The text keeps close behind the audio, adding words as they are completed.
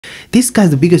This guy's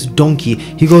the biggest donkey.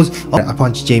 He goes, oh, I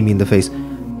punched Jamie in the face.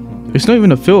 It's not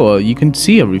even a filter. You can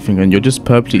see everything, and you're just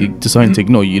purposely deciding to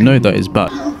ignore. You know that it's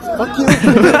bad.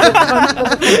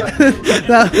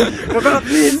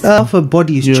 Half her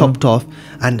body is chopped off,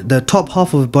 and the top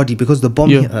half of her body, because the bomb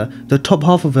hit her, the top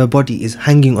half of her body is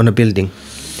hanging on a building.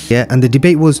 Yeah, and the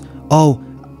debate was, oh,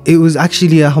 it was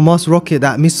actually a Hamas rocket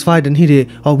that misfired and hit it.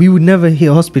 Oh, we would never hit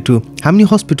a hospital. How many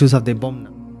hospitals have they bombed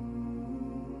now?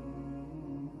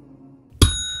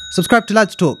 Subscribe to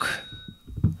Lads Talk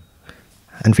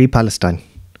and free Palestine.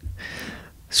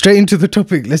 Straight into the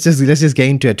topic. Let's just get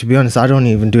into it. To be honest, I don't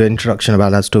even do an introduction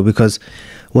about Lads Talk because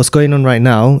what's going on right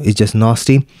now is just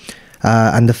nasty,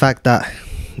 and the fact that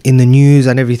in the news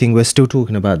and everything we're still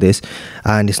talking about this,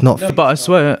 and it's not. But I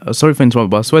swear, sorry for interrupting,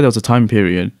 but I swear there was a time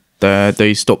period that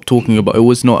they stopped talking about. It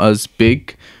was not as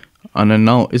big, and then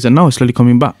now it's slowly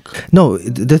coming back. No,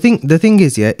 the thing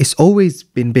is, yeah, it's always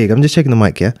been big. I'm just checking the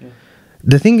mic, yeah.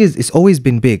 The thing is, it's always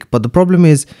been big, but the problem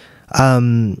is,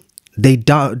 they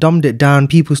dumbed it down.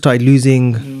 People started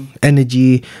losing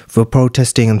energy for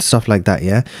protesting and stuff like that,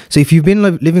 yeah. So if you've been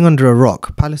living under a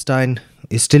rock, Palestine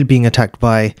is still being attacked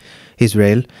by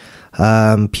Israel.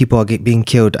 People are being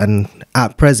killed, and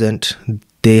at present,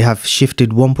 they have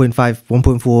shifted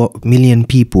 1.4 million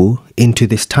people into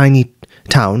this tiny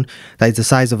town that is the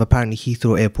size of apparently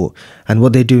Heathrow Airport. And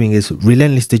what they're doing is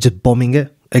relentlessly just bombing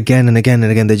it again and again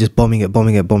and again. They're just bombing it.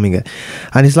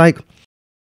 And it's like,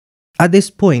 at this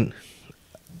point,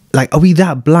 like, are we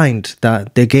that blind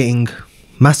that they're getting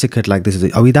massacred like this?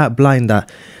 Are we that blind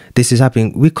that this is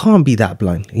happening? We can't be that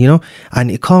blind, you know?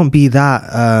 And it can't be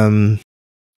that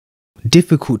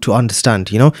difficult to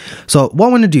understand, you know? So what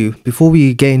I want to do, before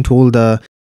we get into all the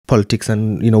politics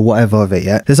and, you know, whatever of it,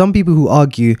 yeah? There's some people who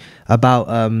argue about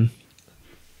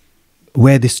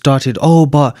where this started. Oh,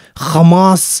 but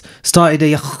Hamas started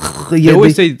a... They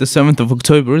always say the 7th of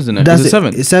October, isn't it? That's the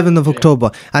 7th. 7th of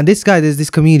October. And this guy, there's this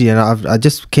comedian, I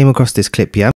just came across this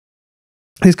clip, yeah?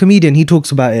 This comedian, he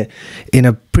talks about it in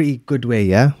a pretty good way,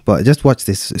 yeah? But just watch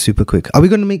this super quick. Are we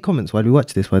going to make comments while we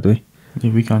watch this, by the way?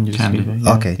 Yeah, we can just leave it.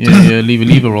 Yeah. Okay. Yeah, leave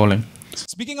it rolling.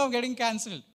 Speaking of getting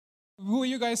cancelled, who are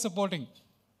you guys supporting?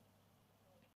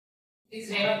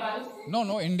 Israel or Palestine?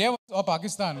 No, India or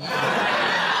Pakistan.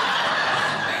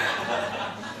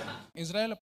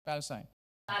 Israel or Palestine?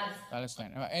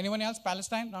 Palestine. Anyone else?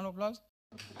 Palestine? Round of applause.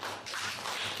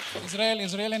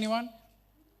 Israel, anyone?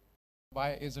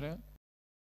 Why Israel?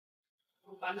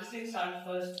 Palestine started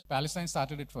first. Palestine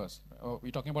started it first. Oh,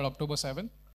 we're talking about October 7th?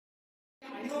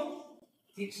 I know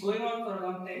it's going on for a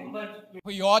long time, but...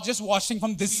 You're just watching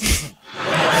from this season.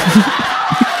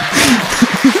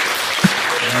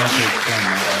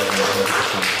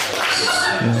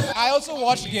 I also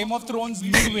watched Game of Thrones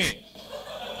midway.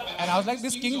 And I was like,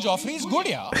 this King Joffrey is good,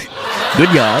 yeah.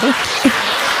 Good, yeah.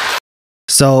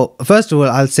 So, first of all,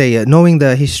 I'll say, knowing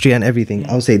the history and everything,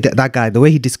 I'll say that guy, the way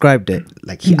he described it,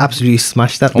 like, he absolutely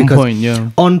smashed that. On point,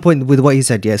 yeah. On point with what he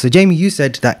said, yeah. So, Jamie, you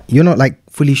said that you're not, like,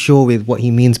 fully sure with what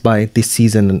he means by this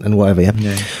season and whatever,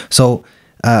 yeah? So,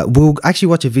 we'll actually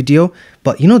watch a video,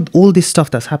 but, you know, all this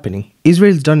stuff that's happening,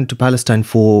 Israel's done it to Palestine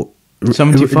for...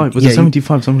 75, was it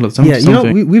 75, something like that? Yeah, you know,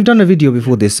 we've done a video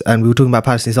before this, and we were talking about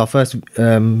Palestine. It's our first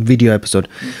video episode.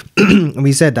 And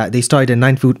we said that they started in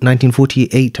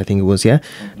 1948, I think it was, yeah?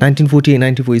 1948,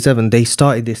 1947, they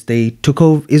started this. They took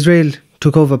over, Israel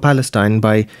took over Palestine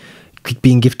by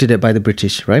being gifted it by the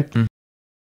British, right?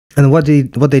 And what they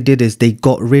did is they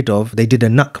got rid of, they did a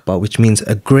Nakba, which means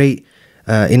a great,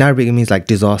 in Arabic it means like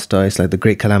disaster, it's like the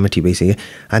great calamity basically.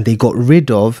 And they got rid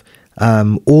of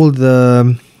all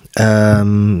the...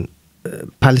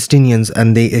 Palestinians,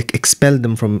 and they expelled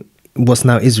them from what's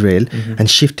now Israel and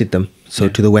shifted them to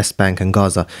the West Bank and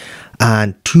Gaza.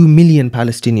 And 2 million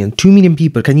Palestinians, 2 million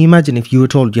people. Can you imagine if you were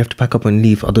told you have to pack up and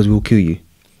leave, others will kill you?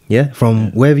 Yeah,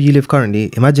 from wherever you live currently.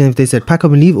 Imagine if they said pack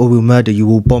up and leave, or we'll murder you,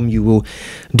 we'll bomb you, we'll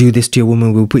do this to your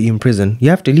woman, we'll put you in prison.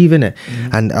 You have to leave, innit?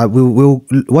 And we'll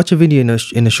watch a video in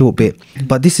a short bit.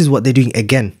 But this is what they're doing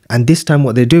again, and this time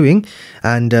what they're doing,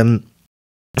 and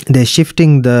they're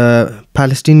shifting the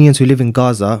Palestinians who live in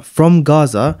Gaza from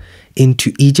Gaza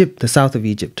into Egypt, the south of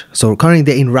Egypt. So currently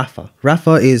they're in Rafah.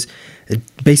 Rafah is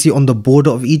basically on the border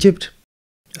of Egypt.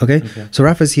 Okay? So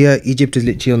Rafah's here, Egypt is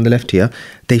literally on the left here.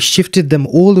 They shifted them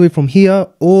all the way from here,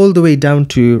 all the way down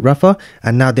to Rafah,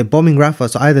 and now they're bombing Rafah.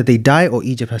 So either they die or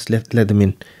Egypt has let them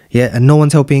in. Yeah, and no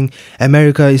one's helping.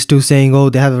 America is still saying, oh,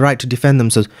 they have a right to defend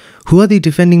themselves. Who are they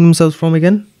defending themselves from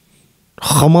again?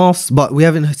 Hamas, but we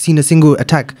haven't seen a single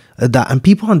attack at that, and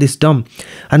people aren't this dumb.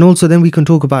 And also then we can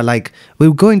talk about, like,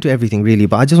 we'll go into everything really,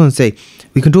 but I just want to say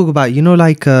we can talk about, you know,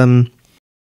 like the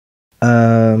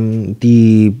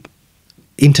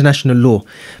international law.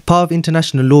 Part of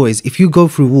international law is if you go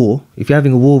through war, if you're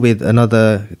having a war with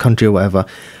another country or whatever,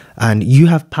 and you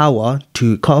have power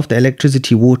to cut off the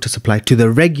electricity, water supply to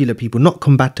the regular people, not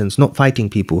combatants, not fighting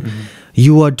people,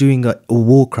 you are doing a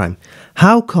war crime.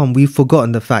 How come we've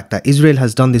forgotten the fact that Israel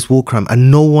has done this war crime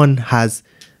and no one has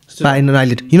batted an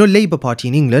eyelid? You know, Labour Party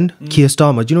in England, Keir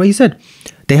Starmer, do you know what he said?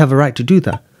 They have a right to do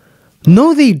that.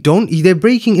 No, they don't. They're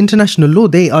breaking international law.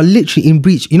 They are literally in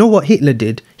breach. You know what Hitler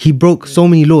did? He broke so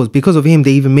many laws. Because of him,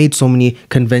 they even made so many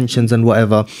conventions and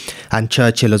whatever. And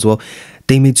Churchill as well.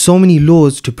 They made so many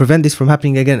laws to prevent this from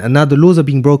happening again. And now the laws are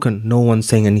being broken. No one's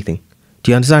saying anything.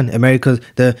 Do you understand? America,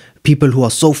 the people who are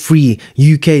so free.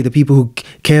 UK, the people who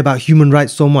care about human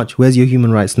rights so much. Where's your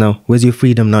human rights now? Where's your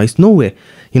freedom now? It's nowhere.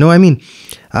 You know what I mean?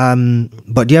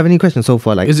 But do you have any questions so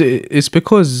far? Like, It's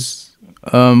because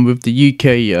with the UK,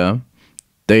 yeah,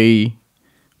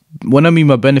 when I mean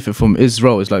by benefit from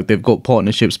Israel, it's like they've got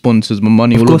partnership sponsors, more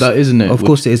money, all of that, isn't it? Of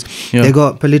course it is. Yeah. They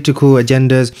got political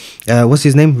agendas. What's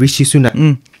his name? Rishi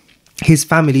Sunak. His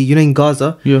family, you know, in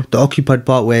Gaza, the occupied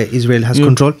part where Israel has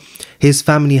control, his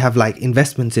family have like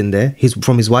investments in there.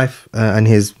 From his wife and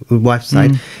his wife's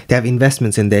side, they have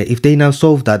investments in there. If they now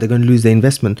solve that, they're going to lose their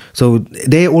investment. So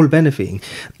they're all benefiting.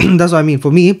 That's what I mean.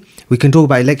 For me, we can talk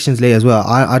about elections later as well.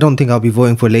 I don't think I'll be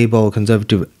voting for Labour or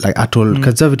Conservative like at all.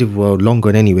 Conservative were long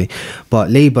gone anyway, but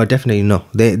Labour definitely no.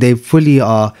 They fully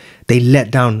are. They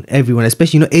let down everyone,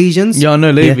 especially, you know, Asians. Yeah, I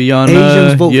know Labour. Yeah,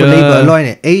 Asians vote for Labour a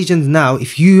lot. Asians now,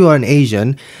 if you are an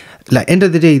Asian, like end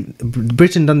of the day,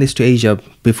 Britain done this to Asia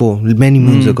before many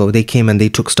moons ago. They came and they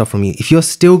took stuff from you. If you're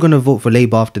still gonna vote for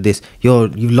Labour after this,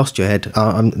 you've lost your head.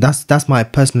 That's my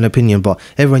personal opinion. But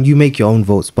everyone, you make your own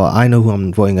votes. But I know who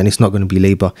I'm voting, and it's not going to be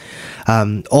Labour.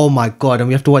 Oh my God! And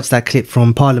we have to watch that clip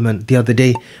from Parliament the other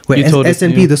day where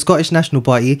SNP, the Scottish National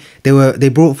Party, they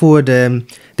brought forward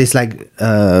this like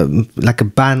a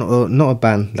ban, or not a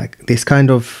ban, like this kind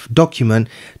of document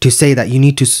to say that you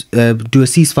need to do a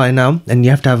ceasefire now, and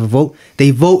you have to have a vote.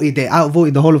 They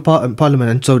outvoted the whole of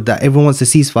Parliament, and so that everyone wants a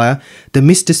ceasefire. The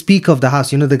Mr. Speaker of the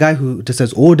House, you know, the guy who just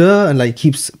says order and like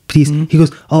keeps peace, he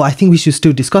goes, oh, I think we should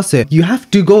still discuss it. You have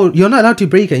to go, you're not allowed to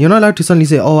break it. You're not allowed to suddenly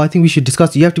say, oh, I think we should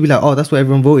discuss it. You have to be like, oh, that's what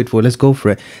everyone voted for, let's go for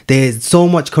it. There's so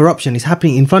much corruption. It's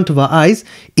happening in front of our eyes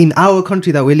in our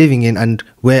country that we're living in, and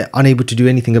we're unable to do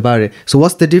anything about it. So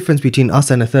what's the difference between us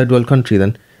and a third world country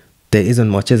then? There isn't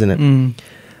much, isn't it?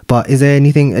 But is there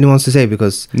anything anyone wants to say?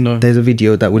 Because there's a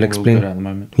video that will explain. Good at the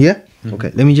moment. Yeah?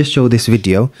 Okay, let me just show this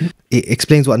video. It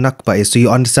explains what Nakba is, so you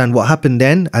understand what happened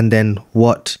then and then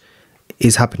what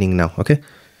is happening now, okay?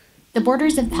 The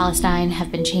borders of Palestine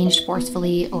have been changed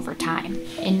forcefully over time.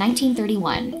 In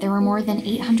 1931, there were more than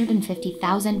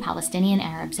 850,000 Palestinian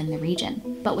Arabs in the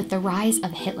region. But with the rise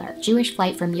of Hitler, Jewish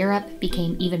flight from Europe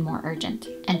became even more urgent,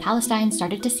 and Palestine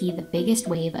started to see the biggest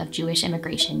wave of Jewish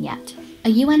immigration yet. A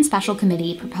UN special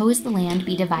committee proposed the land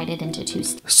be divided into two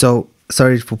states. So,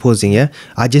 sorry for pausing, yeah?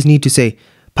 I just need to say,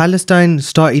 Palestine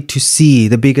started to see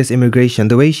the biggest immigration.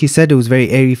 The way she said it was very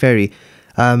airy-fairy.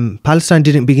 Palestine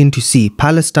didn't begin to see.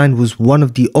 Palestine was one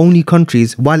of the only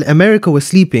countries, while America was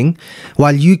sleeping,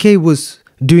 while UK was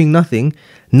doing nothing,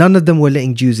 none of them were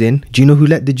letting Jews in. Do you know who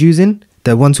let the Jews in?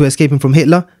 The ones who were escaping from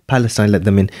Hitler? Palestine let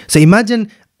them in. So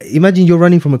imagine you're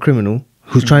running from a criminal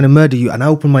who's trying to murder you, and I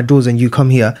open my doors and you come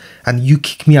here and you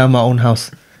kick me out of my own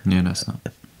house. Yeah, that's not.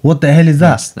 What the hell is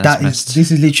that? That's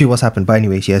this is literally what's happened. But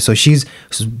anyway, yeah. So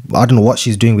I don't know what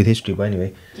she's doing with history, but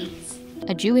anyway.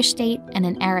 A Jewish state and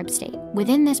an Arab state.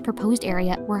 Within this proposed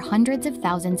area were hundreds of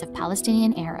thousands of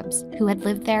Palestinian Arabs who had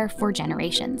lived there for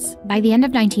generations. By the end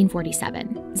of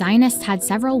 1947, Zionists had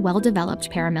several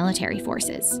well-developed paramilitary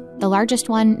forces. The largest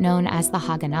one, known as the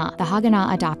Haganah. The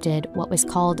Haganah adopted what was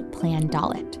called Plan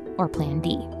Dalet, or Plan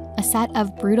D, a set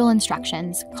of brutal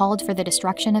instructions called for the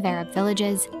destruction of Arab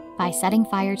villages by setting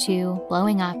fire to,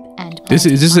 blowing up, and This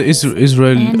is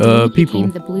Israel people.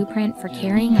 Became the blueprint for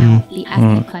carrying out the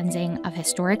ethnic cleansing of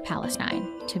historic Palestine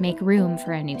to make room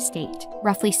for a new state.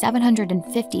 Roughly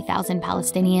 750,000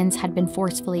 Palestinians had been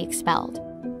forcefully expelled,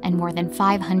 and more than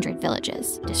 500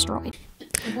 villages destroyed.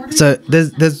 So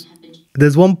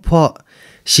there's one part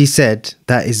she said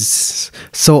that is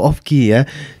so off key. Yeah,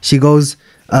 she goes,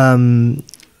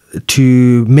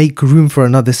 to make room for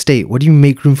another state. What do you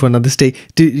make room for another state?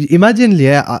 Imagine,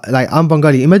 yeah, like I'm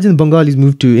Bengali. Imagine Bengalis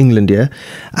move to England, yeah,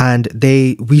 and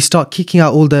we start kicking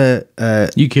out all the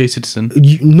UK citizen,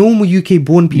 normal UK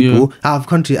born people out of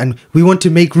country, and we want to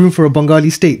make room for a Bengali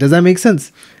state. Does that make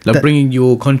sense? Like bringing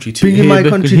your country to bringing my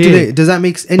country to there. Does that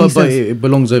make any sense? But it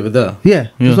belongs over there. Yeah,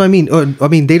 that's what I mean. I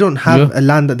mean, they don't have a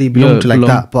land that they belong to like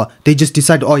that, but they just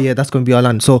decide, oh yeah, that's going to be our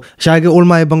land. So shall I get all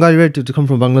my Bengali relatives to come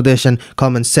from Bangladesh and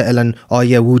come and set settle and, oh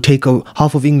yeah, we'll take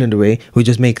half of England away, we'll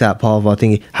just make that part of our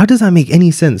thingy. How does that make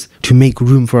any sense to make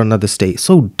room for another state?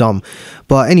 So dumb.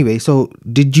 But anyway, so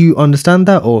did you understand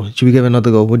that, or should we give it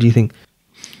another go? What do you think?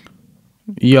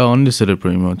 Yeah, I understood it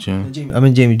pretty much, yeah. I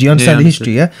mean, Jamie, do you understand the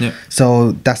history? Yeah. Yeah.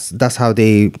 So that's how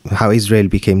Israel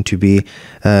became to be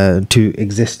to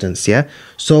existence. Yeah.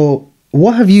 So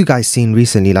what have you guys seen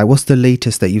recently? Like, what's the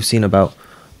latest that you've seen about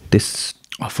this?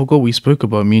 I forgot we spoke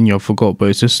about, me and you, I forgot, but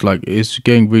it's just like, it's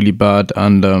getting really bad.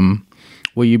 And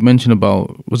what you mentioned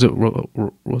about, was it,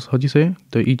 how do you say it?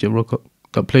 The Egypt,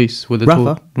 that place where they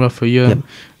told Rafah, yeah, Yep.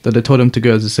 that they told them to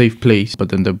go as a safe place, but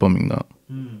then they're bombing that.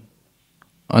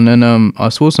 And then I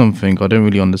saw something, I don't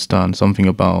really understand, something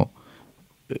about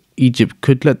Egypt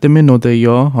could let them in, or they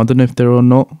are. I don't know if they're or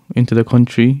not into the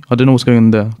country. I don't know what's going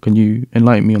on there. Can you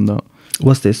enlighten me on that?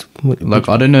 What's this? Like,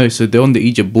 I don't know. So they're on the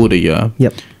Egypt border, yeah?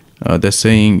 Yep. They're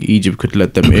saying Egypt could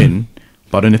let them in,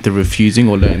 but I don't know if they're refusing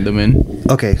or letting them in.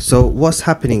 Okay, so what's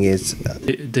happening is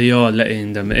They are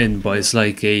letting them in, but it's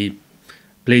like a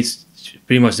place.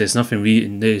 Pretty much, there's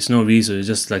nothing. There's no reason. It's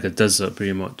just like a desert,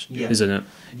 pretty much, isn't it?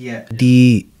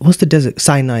 yeah, what's the desert?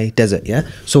 Sinai desert. Yeah.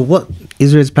 So what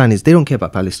Israel's plan is, they don't care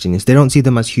about Palestinians. They don't see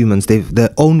them as humans. They've their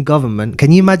own government.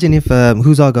 Can you imagine if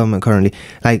who's our government currently?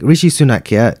 Like Rishi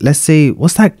Sunak. Yeah. Let's say,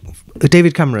 what's that?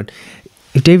 David Cameron.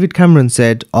 If David Cameron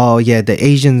said, "Oh yeah, the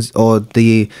Asians or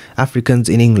the Africans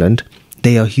in England,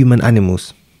 they are human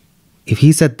animals," if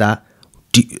he said that,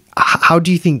 how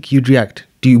do you think you'd react?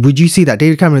 Would you see that,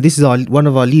 David Cameron, this is one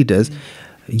of our leaders,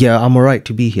 yeah, I'm alright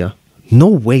to be here? No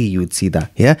way you would see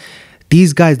that. Yeah,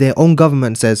 these guys, their own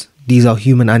government says these are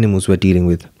human animals we're dealing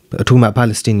with. We're talking about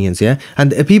Palestinians, yeah,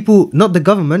 and people, not the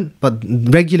government, but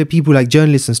regular people like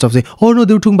journalists and stuff, say, "Oh no,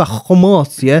 they were talking about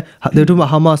Hamas." Yeah, they were talking about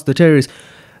Hamas, the terrorists.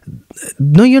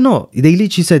 No, you're not. They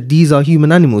literally said these are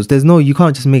human animals. You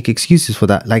can't just make excuses for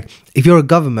that. Like, if you're a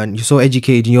government, you're so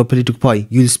educated in your political party,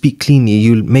 you'll speak cleanly,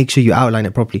 you'll make sure you outline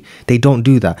it properly. They don't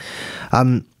do that.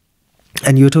 And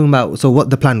you were talking about, so what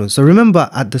the plan was. So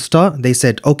remember at the start, they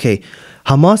said, okay,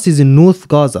 Hamas is in North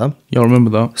Gaza. Yeah, I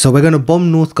remember that. So we're going to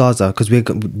bomb North Gaza because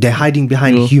they're hiding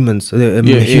behind humans, Yeah,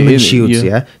 human shields, yeah.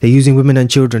 yeah? They're using women and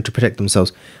children to protect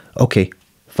themselves. Okay.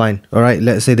 Fine. All right.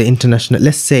 Let's say the international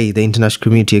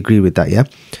community agree with that. Yeah.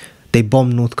 They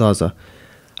bomb North Gaza.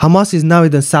 Hamas is now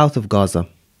in the south of Gaza.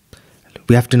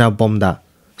 We have to now bomb that.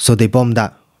 So they bomb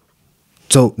that.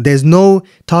 So there's no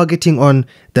targeting on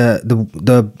the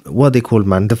what are they called,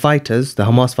 man? The fighters, the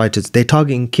Hamas fighters. They're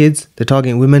targeting kids. They're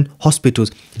targeting women.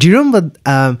 Hospitals. Do you remember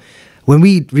when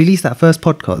we released that first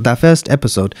podcast, that first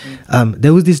episode?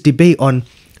 There was this debate on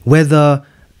whether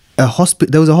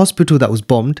there was a hospital that was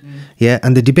bombed, yeah,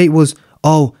 and the debate was,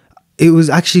 oh, it was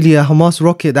actually a Hamas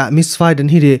rocket that misfired and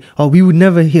hit it. Oh, we would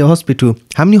never hit a hospital.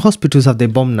 How many hospitals have they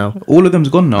bombed now? All of them's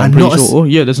gone now, I'm And pretty not a sure. Oh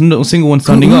yeah, there's not a single one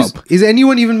standing up. Is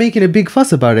anyone even making a big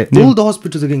fuss about it? Yeah. All the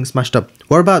hospitals are getting smashed up.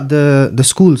 What about the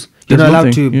schools? You're There's not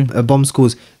allowed nothing, to bomb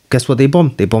schools. Guess what they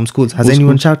bomb? They bomb schools. Has All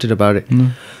anyone schools. shouted about it? No.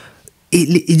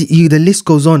 The list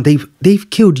goes on. They've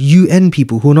killed UN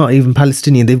people who are not even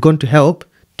Palestinian. They've gone to help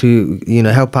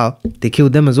help out. They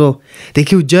killed them as well. They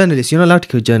killed journalists. You're not allowed to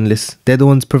kill journalists. They're the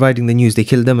ones providing the news. They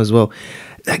killed them as well.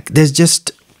 Like, it's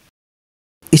just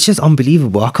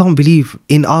unbelievable. I can't believe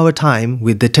in our time,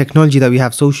 with the technology that we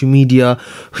have, social media,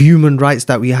 human rights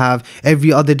that we have,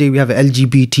 every other day we have an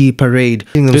LGBT parade.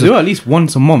 They do it at least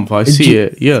once a month. I see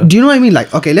it. Yeah. Do you know what I mean?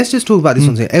 Like, okay, let's just talk about this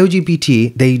one thing.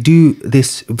 LGBT, they do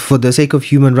this for the sake of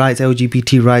human rights,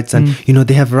 LGBT rights, and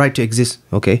they have a right to exist.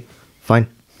 Okay, fine.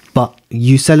 But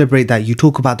you celebrate that, you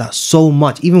talk about that so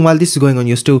much. Even while this is going on,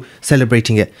 you're still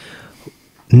celebrating it.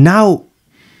 Now,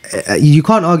 you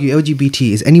can't argue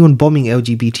LGBT. Is anyone bombing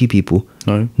LGBT people?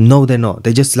 No, they're not.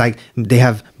 They're just like, they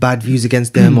have bad views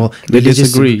against them, or they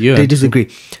disagree. Yeah, they disagree.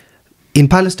 In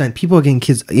Palestine, people are getting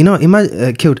kids,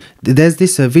 killed. There's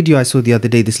this video I saw the other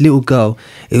day. This little girl.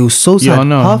 It was so sad. Yeah, I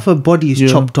know. Half her body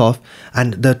is chopped off,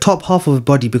 and the top half of her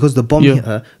body, because the bomb hit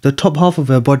her, the top half of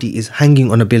her body is hanging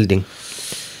on a building.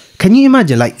 Can you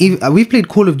imagine? Like, we've played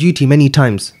Call of Duty many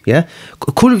times, yeah?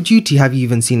 Call of Duty, have you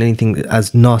even seen anything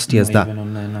as nasty as that?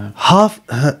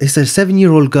 It's a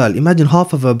 7-year-old girl. Imagine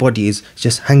half of her body is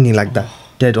just hanging like that,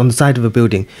 dead on the side of a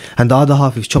building. And the other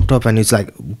half is chopped up and it's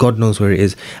like, God knows where it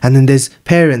is. And then there's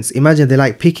parents. Imagine they're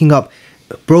like picking up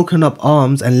broken up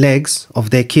arms and legs of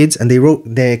their kids, and they wrote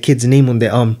their kid's name on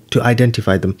their arm to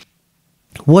identify them.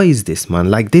 What is this, man?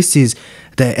 Like, this is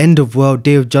the end of world,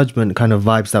 day of judgment kind of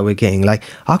vibes that we're getting. Like,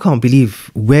 I can't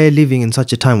believe we're living in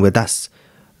such a time where that's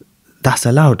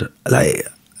allowed. Like,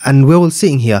 and we're all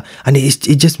sitting here, and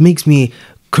it just makes me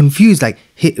confused. Like,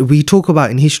 we talk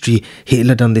about in history,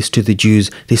 Hitler done this to the Jews.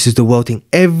 This is the world thing.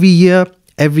 Every year,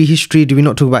 every history, do we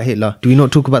not talk about Hitler? Do we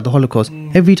not talk about the Holocaust?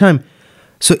 Every time.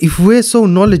 So if we're so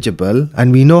knowledgeable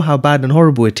and we know how bad and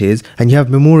horrible it is, and you have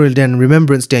Memorial Day and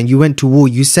Remembrance Day, and you went to war,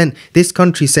 this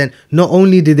country sent, not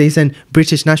only did they send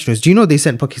British nationals, do you know they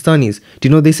sent Pakistanis? Do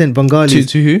you know they sent Bengalis?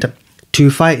 To who? To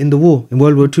fight in the war, in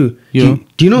World War II. Yeah.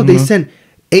 Do you know they sent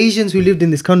Asians who lived in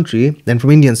this country, and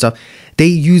from India and stuff, they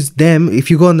used them.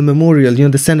 If you go on the memorial, you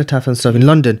know, the cenotaph and stuff in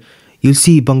London, you'll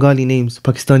see Bengali names,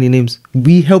 Pakistani names.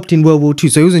 We helped in World War II.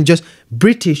 So it wasn't just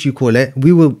British, you call it.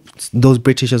 We were those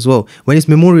British as well. When it's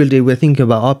Memorial Day, we're thinking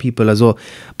about our people as well.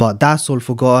 But that's all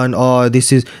forgotten. Oh,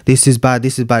 this is bad,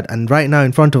 this is bad. And right now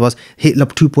in front of us, Hitler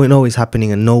 2.0 is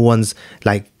happening and no one's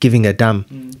like giving a damn,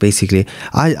 basically.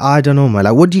 I don't know, man.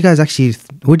 Like, what do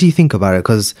you think about it?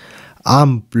 Because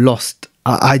I'm lost.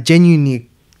 I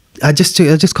genuinely, I just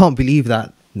can't believe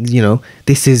that, you know,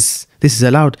 this is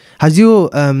allowed. Has your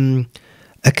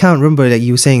account, remember that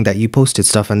you were saying that you posted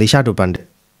stuff and they shadow banned it?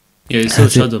 Yeah, it's still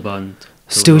shadow banned.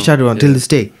 Still shadow banned till this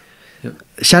day. Yeah.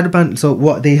 Shadow banned. So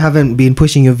what? They haven't been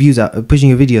pushing your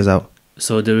videos out.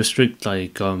 So they restrict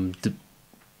like the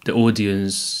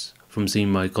audience from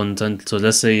seeing my content. So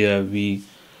let's say we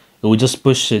just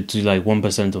push it to like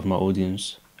 1% of my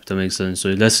audience. If that makes sense. So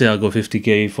let's say I got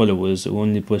 50k followers, it will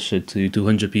only push it to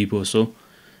 200 people or so.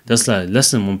 That's like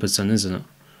less than 1%, isn't it?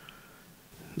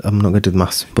 I'm not good at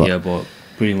maths, but yeah, but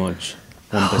pretty much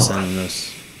 1%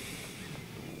 less.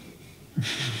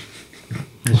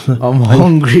 I'm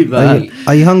hungry, man.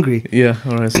 Are you hungry? Yeah,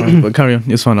 alright, it's fine. But carry on,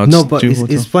 it's fine. But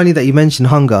it's funny that you mentioned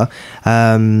hunger,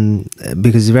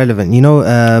 because it's relevant. You know.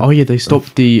 Oh yeah, they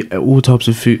stopped the all types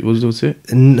of food. Was it?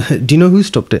 Do you know who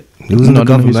stopped it? It wasn't the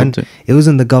government. It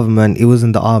wasn't the government. It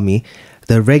wasn't the army.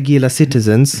 The regular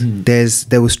citizens.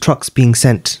 There was trucks being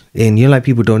sent in. You know, like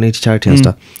people donate to charity and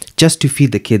stuff, just to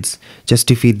feed the kids, just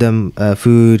to feed them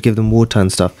food, give them water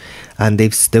and stuff. And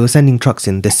they were sending trucks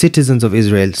in. The citizens of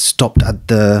Israel stopped at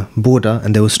the border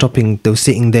and they were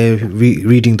sitting there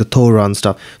reading the Torah and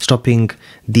stuff, stopping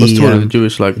the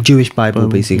Jewish Bible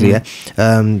basically. Yeah.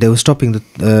 They were stopping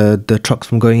the trucks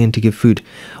from going in to give food.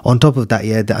 On top of that,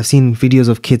 yeah, I've seen videos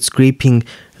of kids scraping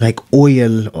like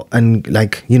oil and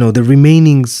like, you know, the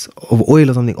remainings of oil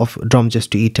or something off a drum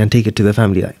just to eat and take it to their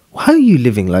family. Like, how are you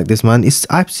living like this, man? It's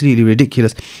absolutely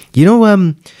ridiculous. You know,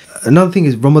 another thing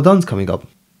is Ramadan's coming up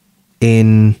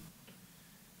in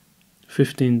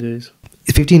 15 days.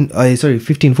 15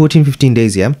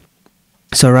 days, yeah.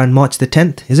 So around March the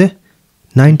 10th, is it?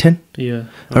 9, 10? Yeah.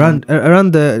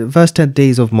 Around the first 10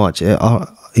 days of March,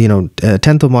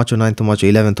 10th of March or 9th of March or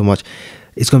 11th of March,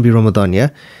 it's going to be Ramadan, yeah?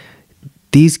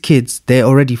 These kids, they're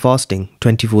already fasting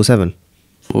 24/7.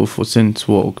 For since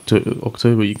what,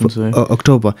 October, you can say?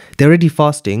 October. They're already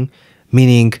fasting,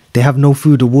 meaning they have no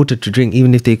food or water to drink,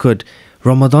 even if they could.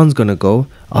 Ramadan's going to go.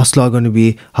 Us are going to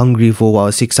be hungry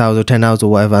for 6 hours or 10 hours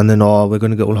or whatever, and then, we're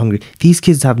going to get all hungry. These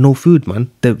kids have no food,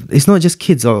 man. It's not just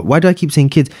kids. Why do I keep saying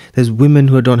kids? There's women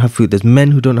who don't have food. There's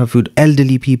men who don't have food.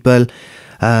 Elderly people.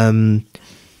 I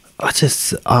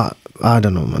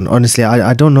don't know, man. Honestly,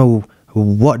 I don't know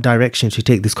what direction to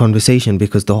take this conversation,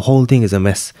 because the whole thing is a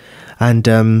mess. And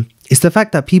it's the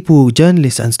fact that people,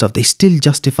 journalists and stuff, they still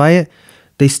justify it.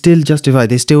 They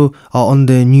still are on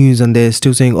the news and they're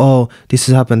still saying, oh, this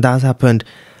has happened, that's happened.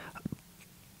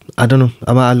 I don't know,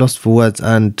 I'm at a loss for words,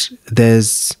 and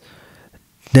there's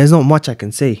not much I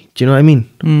can say. Do you know what I mean?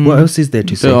 What else is there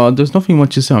to say? There's nothing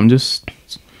much to say. I'm just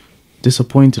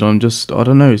disappointed. I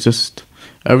don't know, it's just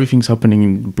everything's happening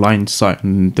in blind sight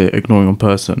and they're ignoring on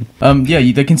person.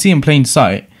 They can see in plain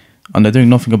sight and they're doing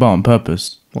nothing about it on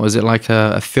purpose. Or is it like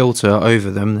a filter over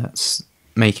them that's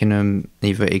making them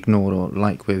either ignored or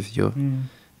like with your...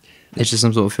 It's just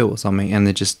some sort of filter or something, and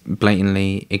they're just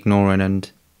blatantly ignoring and...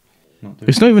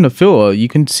 It's not even a filter. You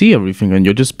can see everything and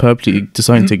you're just purposely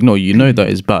deciding to ignore. You know that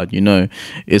is bad. You know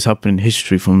it's happened in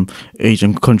history from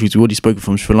Asian countries. We've already spoken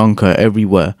from Sri Lanka,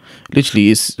 everywhere.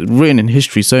 Literally, it's written in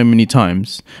history so many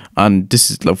times. And this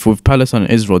is like with Palestine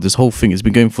and Israel, this whole thing has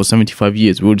been going for 75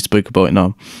 years. We already spoke about it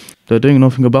now. They're doing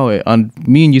nothing about it. And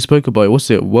me and you spoke about it.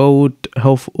 What's it? World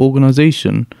Health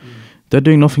Organization. They're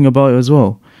doing nothing about it as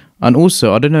well. And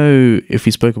also, I don't know if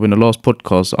we spoke about in the last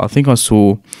podcast, I think I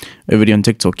saw a video on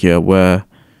TikTok here where,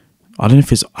 I don't know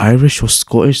if it's Irish or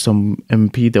Scottish, some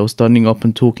MP that was standing up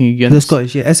and talking against... The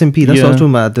Scottish, yeah, SNP, that's what I was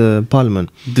talking about at the Parliament.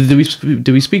 Did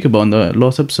we speak about in the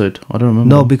last episode? I don't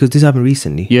remember. No, because this happened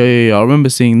recently. Yeah, I remember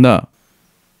seeing that.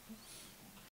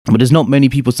 But there's not many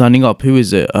people standing up. Who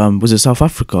is it? Was it South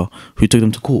Africa who took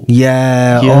them to court?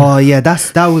 Yeah. Oh, yeah.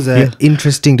 That was an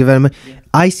interesting development.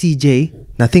 ICJ.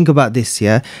 Now think about this.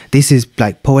 Yeah, this is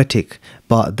like poetic,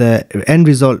 but the end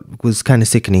result was kind of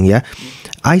sickening. Yeah,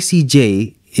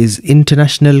 ICJ is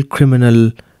International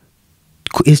Criminal.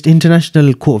 It's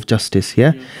International Court of Justice,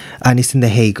 yeah, and it's in the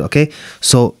Hague. Okay,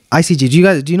 so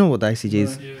ICJ. Do you know what the ICJ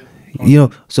is? You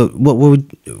know, so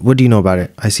what do you know about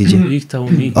it? ICJ. You tell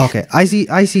me. Okay,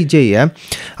 ICJ. Yeah,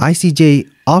 ICJ.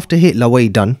 After Hitler, what he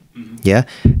done? Yeah,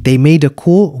 they made a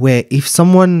court where if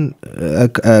someone,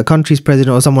 a country's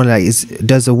president or someone like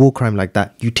does a war crime like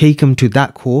that, you take him to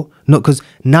that court. Not because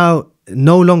now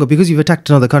no longer because you've attacked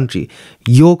another country,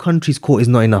 your country's court is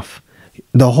not enough.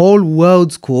 The whole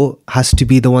world's court has to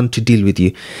be the one to deal with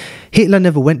you. Hitler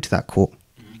never went to that court.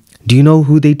 Do you know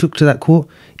who they took to that court?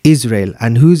 Israel.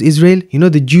 And who's Israel? You know,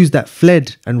 the Jews that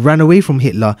fled and ran away from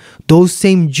Hitler. Those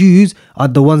same Jews are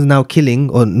the ones now killing,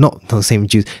 or not those same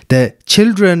Jews. The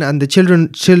children and the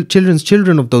children's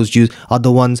children of those Jews are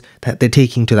the ones that they're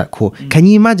taking to that court. Can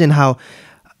you imagine how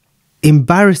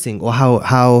embarrassing or how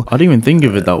I didn't even think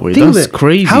of it that way. That's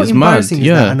crazy. How it's embarrassing mad.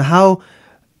 is that? And how,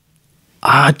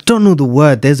 I don't know the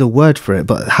word, there's a word for it,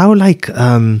 but how like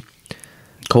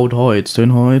cold-hearted,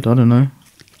 stone-hearted,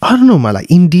 I don't know, man,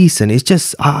 like indecent. It's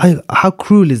just how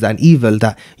cruel is that, and evil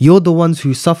that you're the ones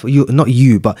who suffer. You, not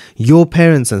you, but your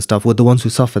parents and stuff were the ones who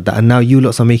suffered that, and now you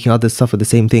lots are making others suffer the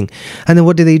same thing. And then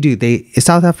what do?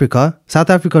 South Africa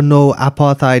know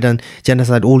apartheid and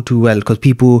genocide all too well because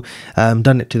people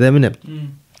done it to them, innit?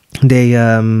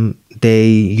 They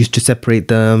used to separate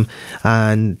them,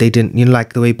 and they didn't, you know,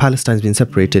 like the way Palestine's been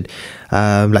separated,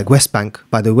 like West Bank.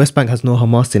 By the way, West Bank has no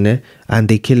Hamas in it, and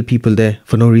they kill people there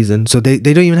for no reason. So they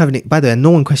don't even have an, by the way, no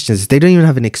one questions this, they don't even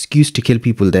have an excuse to kill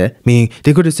people there. Meaning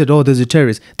they could have said, oh, there's a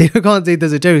terrorist. They can't say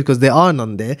there's a terrorist because there are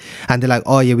none there, and they're like,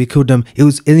 oh yeah, we killed them.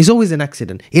 And it's always an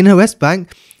accident. In the West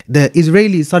Bank, the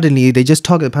Israelis suddenly they just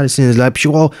target the Palestinians like,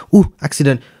 sure, oh,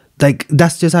 accident. Like,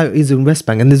 that's just how it is in West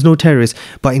Bank, and there's no terrorists.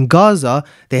 But in Gaza,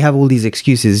 they have all these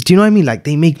excuses. Do you know what I mean? Like,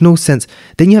 they make no sense.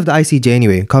 Then you have the ICJ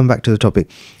anyway, coming back to the topic.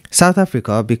 South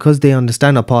Africa, because they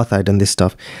understand apartheid and this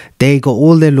stuff, they got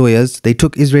all their lawyers, they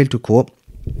took Israel to court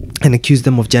and accused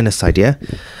them of genocide, yeah?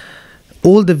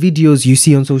 All the videos you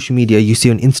see on social media, you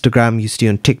see on Instagram, you see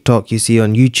on TikTok, you see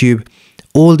on YouTube,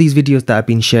 all these videos that have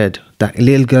been shared, that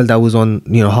little girl that was on,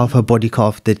 you know, half her body cut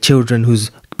off, the children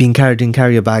who's being carried in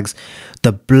carrier bags,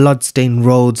 the blood-stained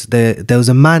roads. There was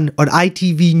a man on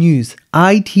ITV News,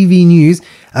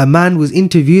 a man was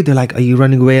interviewed. They're like, are you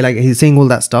running away? Like, he's saying all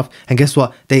that stuff. And guess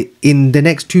what? In the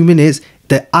next 2 minutes,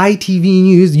 the ITV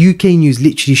News, UK News,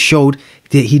 literally showed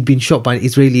that he'd been shot by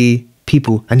Israeli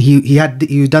people, and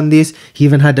he done this. He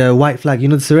even had a white flag, you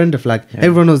know, the surrender flag. Yeah.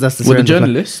 Everyone knows that's the surrender flag. The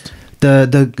journalist?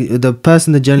 The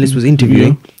person the journalist was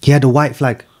interviewing, he had a white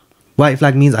flag. White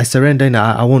flag means I surrender and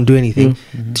I won't do anything.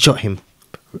 Shot him.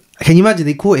 Can you imagine?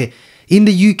 They caught it. In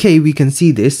the UK, we can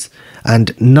see this,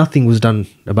 and nothing was done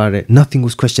about it. Nothing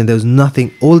was questioned. There was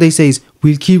nothing. All they say is,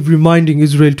 we'll keep reminding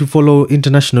Israel to follow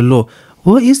international law.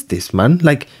 What is this, man?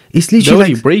 Like, it's literally they're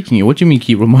already breaking it. What do you mean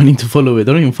keep reminding to follow it?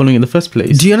 They're not even following it in the first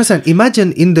place. Do you understand?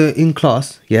 Imagine in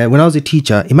class, yeah, when I was a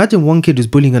teacher, imagine one kid who's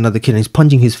bullying another kid and he's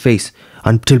punching his face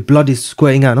until blood is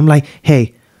squirting out. And I'm like,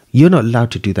 hey, you're not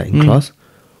allowed to do that in class.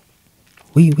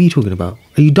 What are you talking about?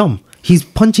 Are you dumb? He's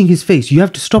punching his face. You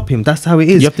have to stop him. That's how it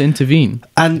is. You have to intervene.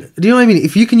 And do you know what I mean?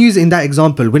 If you can use it in that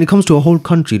example, when it comes to a whole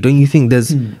country, don't you think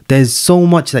there's so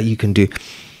much that you can do?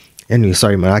 Anyway,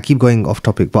 sorry, man. I keep going off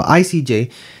topic. But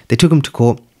ICJ, they took him to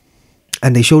court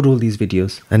and they showed all these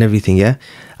videos and everything, yeah?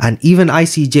 And even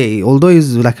ICJ, although it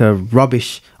was like a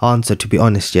rubbish answer, to be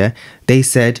honest, yeah? They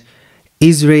said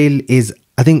Israel is,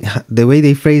 I think the way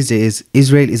they phrased it is,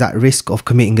 Israel is at risk of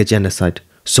committing a genocide.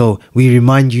 So we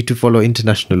remind you to follow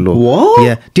international law. What?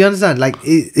 Yeah. Do you understand? Like,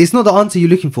 it's not the answer you're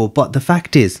looking for, but the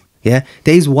fact is, yeah,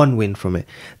 there is one win from it.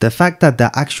 The fact that the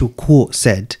actual court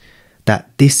said that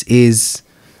this is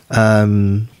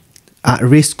at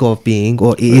risk of being,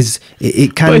 or it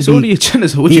can but it's be, only a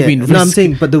genocide. What do you mean? No, I'm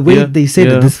saying, but the way they said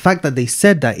it, the fact that they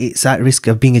said that it's at risk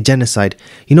of being a genocide.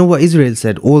 You know what Israel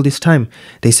said all this time?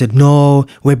 They said, no,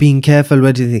 we're being careful.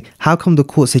 How come the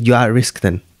court said you're at risk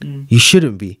then? You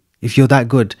shouldn't be. If you're that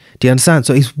good. Do you understand?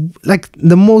 So it's like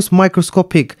the most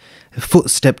microscopic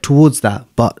footstep towards that.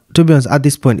 But to be honest, at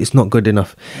this point, it's not good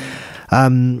enough.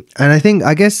 And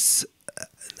I guess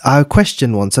I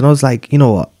questioned once and I was like, you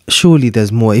know what? Surely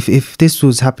there's more. If this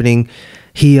was happening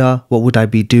here, what would I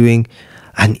be doing?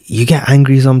 And you get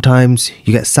angry sometimes.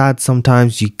 You get sad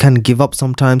sometimes. You kind of give up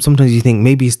sometimes. Sometimes you think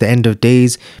maybe it's the end of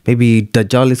days. Maybe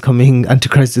Dajjal is coming.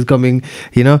 Antichrist is coming,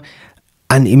 you know?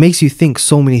 And it makes you think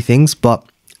so many things. But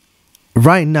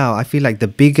right now, I feel like the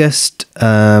biggest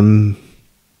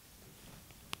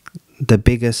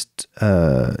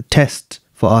test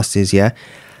for us is,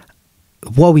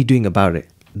 what are we doing about it?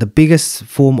 The biggest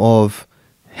form of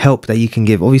help that you can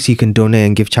give. Obviously, you can donate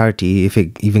and give charity if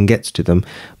it even gets to them.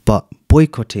 But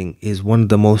boycotting is one of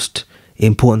the most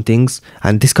important things.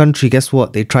 And this country, guess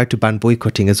what? They tried to ban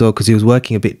boycotting as well because it was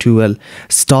working a bit too well.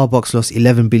 Starbucks lost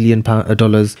 $11 billion.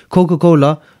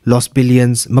 Coca-Cola lost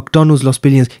billions. McDonald's lost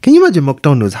billions. Can you imagine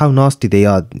McDonald's, how nasty they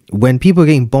are? When people are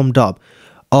getting bombed up,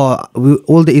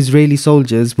 all the Israeli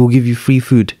soldiers will give you free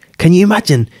food. Can you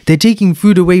imagine? They're taking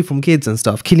food away from kids and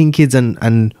stuff, killing kids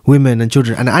and women and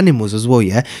children and animals as well,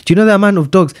 yeah? Do you know the amount of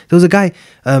dogs? There was a guy,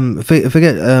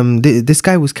 this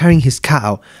guy was carrying his cat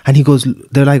out, and he goes,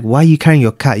 they're like, why are you carrying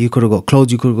your cat? You could have got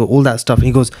clothes, you could have got all that stuff. And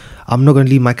he goes, I'm not going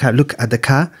to leave my cat. Look at the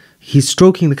cat. He's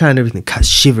stroking the cat and everything. Cat's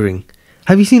shivering.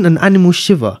 Have you seen an animal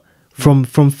shiver from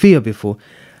fear before?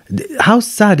 How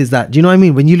sad is that? Do you know what I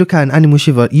mean? When you look at an animal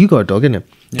shiver, you got a dog, innit?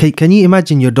 Yeah. Can you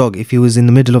imagine your dog if he was in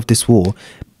the middle of this war,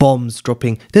 bombs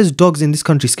dropping? There's dogs in this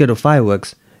country scared of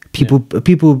fireworks. People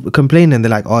complain and they're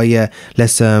like, oh yeah,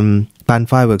 let's ban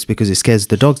fireworks because it scares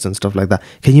the dogs and stuff like that.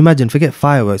 Can you imagine? Forget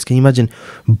fireworks. Can you imagine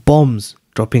bombs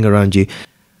dropping around you?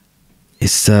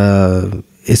 It's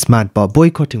mad, but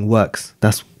boycotting works.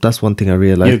 That's one thing I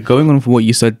realized. Yeah, going on for what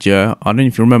you said, yeah, I don't know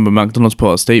if you remember, McDonald's put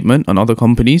out a statement and other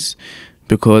companies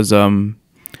because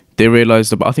they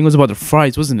realized about, I think it was about the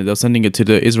fries, wasn't it? They were sending it to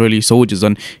the Israeli soldiers,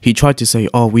 and he tried to say,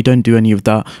 oh, we don't do any of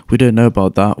that, we don't know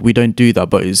about that, we don't do that,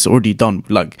 but it's already done.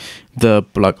 Like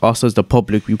us as the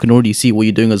public, you can already see what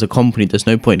you're doing as a company. There's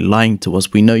no point lying to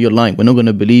us. We know you're lying. We're not going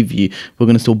to believe you. We're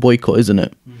going to still boycott, isn't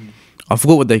it? I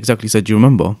forgot what they exactly said. Do you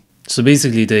remember? So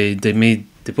basically they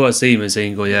put a statement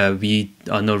saying, oh yeah, we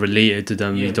are not related to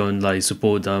them, we don't like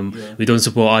support them, we don't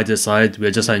support either side,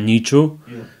 we're just like neutral.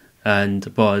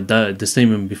 But the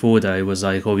statement before that, it was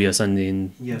like, oh, we are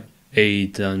sending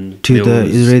aid and to the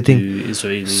Israeli thing.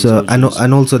 Israeli so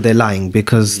and also they're lying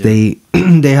because they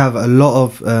have a lot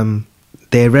of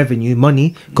their revenue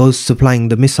money goes supplying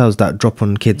the missiles that drop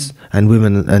on kids and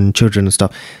women and children and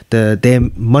stuff. Their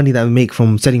money that we make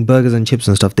from selling burgers and chips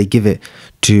and stuff, they give it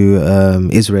to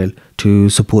Israel to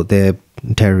support their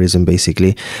terrorism,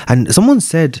 basically. And someone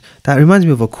said, that reminds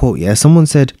me of a quote, yeah? Someone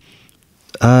said,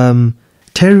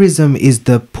 terrorism is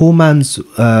the poor man's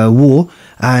war,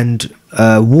 and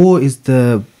war is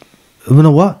the, you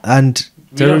know what? And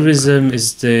terrorism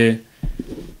is the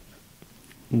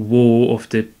war of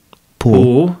the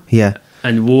poor, yeah,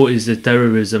 and war is the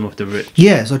terrorism of the rich.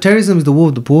 Yeah, so terrorism is the war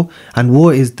of the poor, and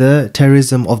war is the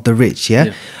terrorism of the rich.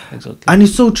 Yeah, exactly. And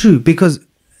it's so true because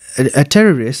a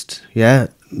terrorist, yeah,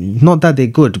 not that they're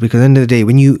good, because at the end of the day,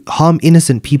 when you harm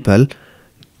innocent people,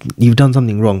 you've done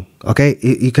something wrong. Okay,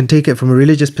 you can take it from a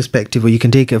religious perspective, or you can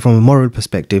take it from a moral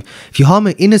perspective. If you harm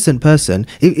an innocent person,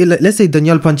 let's say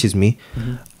Daniel punches me,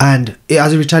 and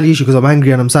as a retaliation because I'm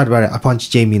angry and I'm sad about it, I punch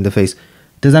Jamie in the face.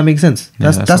 Does that make sense? Yeah,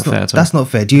 that's not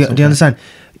fair. Do you understand?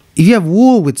 If you have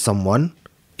war with someone,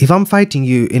 if I'm fighting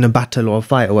you in a battle or a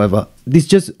fight or whatever, it's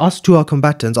just us two are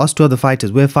combatants, us two are the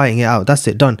fighters. We're fighting it out. That's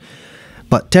it, done.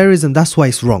 But terrorism, that's why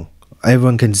it's wrong.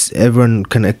 Everyone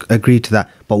can agree to that.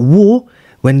 But war,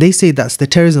 when they say that's the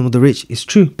terrorism of the rich, it's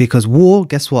true, because war,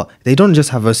 guess what? They don't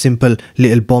just have a simple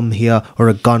little bomb here or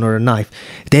a gun or a knife.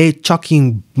 They're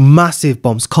chucking massive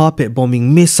bombs, carpet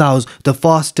bombing, missiles, the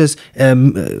fastest, what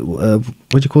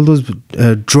do you call those?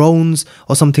 Drones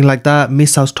or something like that,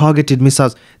 missiles, targeted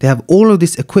missiles. They have all of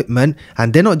this equipment,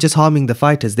 and they're not just harming the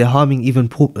fighters, they're harming even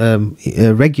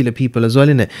regular people as well,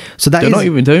 innit? So they're not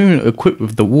even equipped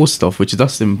with the war stuff,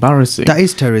 that's embarrassing. That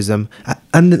is terrorism.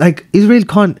 And like, Israel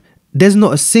can't, there's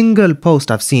not a single post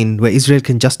I've seen where Israel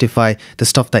can justify the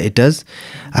stuff that it does.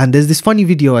 And there's this funny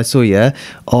video I saw, yeah,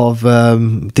 of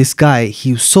this guy.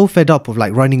 He was so fed up of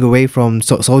like running away from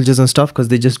soldiers and stuff because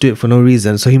they just do it for no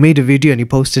reason. So he made a video and he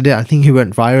posted it. I think he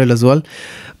went viral as well.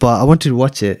 But I wanted to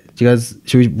watch it. Do you guys,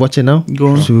 should we watch it now? Go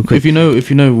on. If you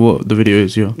know what the video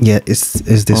is, yeah. Yeah, it's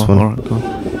this one. Alright, go on.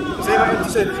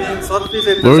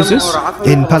 Where is this?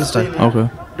 In Palestine. Okay.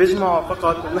 بيجمعوا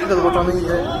فقط الوحدة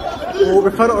الوطنية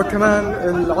وبيفرقوا كمان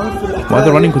العنف والاحتلال. Why are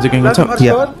they running? Because they're getting attacked.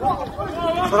 Yeah.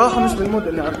 صراحة مش بالمود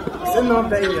إني أعرف، بس إنه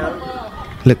مبدئيا.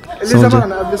 Look. اللي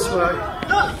جمعنا قبل شوي.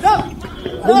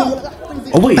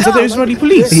 Oh wait, is that the Israeli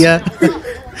police? Yeah.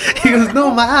 He goes,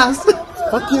 no, my ass.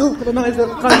 Fuck you. Wait, I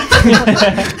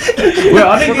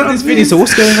didn't get this video, so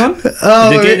what's going on?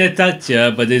 They're getting attacked, yeah,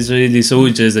 but the Israeli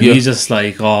soldiers, and he's just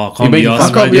like, oh, can't be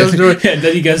asked. And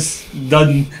then he gets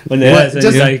done on the ass, and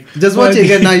he's like, just watch it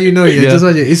again now, you know it. Yeah. Just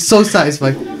watch it. It's so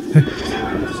satisfying.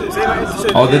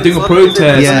 Oh, they're doing a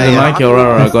protest. Yeah. Like it,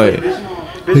 alright, I got it.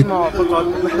 بيجمعوا فقط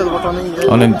الوحدة الوطنية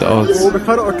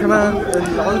وبيفرقوا كمان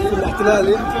العنف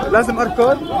الاحتلالي. لازم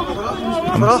أركض.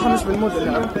 صراحة مش بالمود إني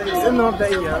أعرف، بس إنه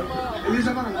مبدئيا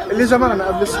اللي جمعنا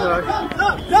قبل شوي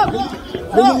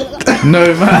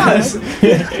No, man.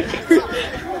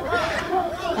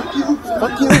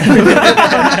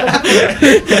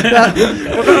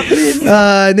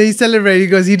 And then he celebrated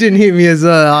because he didn't hit me as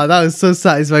well. Oh, that was so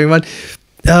satisfying, man.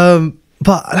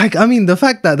 But like, I mean, the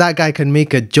fact that that guy can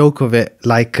make a joke of it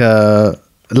like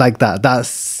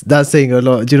that's saying a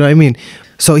lot. Do you know what I mean?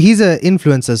 So he's an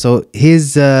influencer. So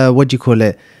his what do you call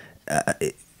it?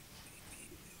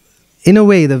 In a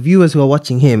way, the viewers who are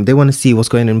watching him, they want to see what's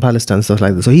going on in Palestine and stuff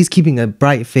like that. So he's keeping a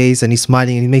bright face and he's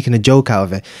smiling and he's making a joke out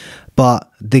of it.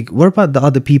 But what about the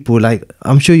other people? Like,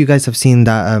 I'm sure you guys have seen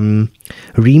that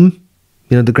Reem,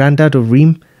 you know, the granddad of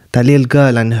Reem, that little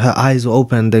girl, and her eyes were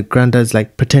open. The granddad's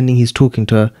like pretending he's talking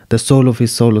to her, the soul of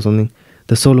his soul or something,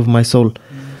 the soul of my soul.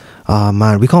 Ah,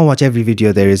 man, we can't watch every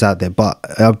video there is out there, but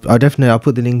I'll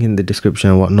put the link in the description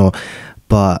and whatnot.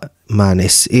 But man,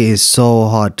 it is so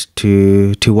hard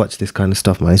to watch this kind of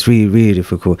stuff, man. It's really, really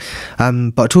difficult.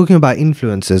 But talking about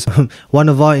influencers, one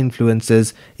of our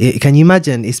influencers, can you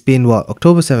imagine? It's been what,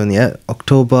 October 7th, yeah?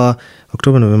 October,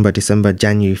 November, December,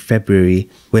 January, February.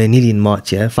 We're nearly in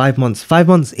March, yeah. 5 months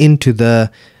into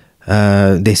the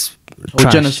this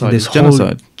trash, genocide, this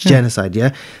genocide. Genocide,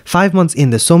 yeah. 5 months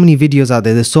in, there's so many videos out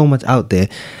there. There's so much out there,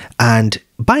 and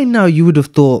by now you would have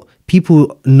thought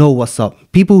people know what's up.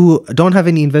 People who don't have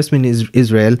any investment in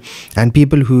Israel, and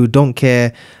people who don't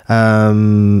care,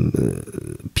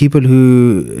 people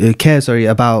who care,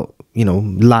 about, you know,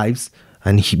 lives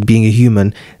and being a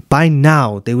human. By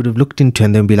now they would have looked into it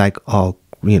and they'd be like, oh,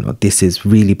 you know, this is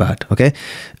really bad. Okay.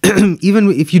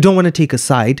 Even if you don't want to take a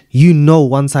side, you know,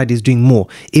 one side is doing more.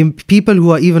 In people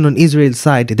who are even on Israel's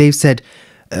side, they've said,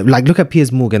 like, look at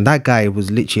Piers Morgan. That guy was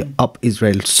literally up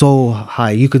Israel so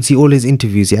high. You can see all his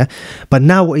interviews, yeah. But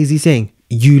now what is he saying?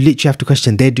 You literally have to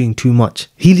question, they're doing too much.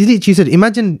 He literally said,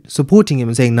 imagine supporting him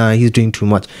and saying, nah, he's doing too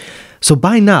much. So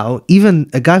by now, even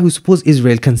a guy who supports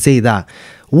Israel can say that.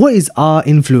 What is our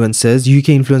influencers, UK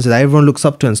influencers that everyone looks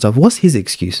up to and stuff? What's his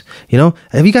excuse? You know,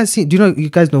 have you guys seen, you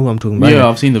guys know who I'm talking about? Yeah,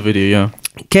 I've seen the video, yeah.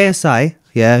 KSI,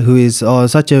 yeah, who is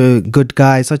such a good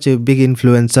guy, such a big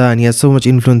influencer, and he has so much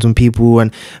influence on people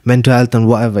and mental health and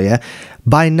whatever, yeah.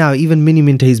 By now, even Mini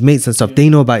Min to his mates and stuff, they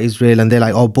know about Israel and they're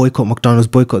like, oh, boycott McDonald's,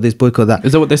 boycott this, boycott that.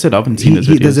 Is that what they said? I haven't seen this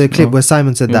video. There's a clip where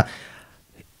Simon said that.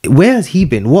 Where has he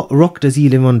been? What rock does he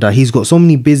live under? He's got so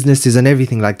many businesses and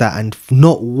everything like that, and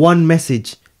not one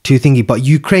message to thingy. But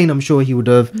Ukraine, I'm sure he would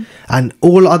have, and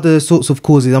all other sorts of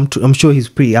causes. I'm sure he's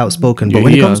pretty outspoken. But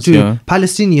when it comes to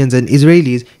Palestinians and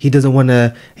Israelis, he doesn't want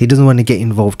to get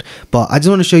involved. But I just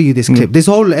want to show you this clip. This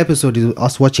whole episode is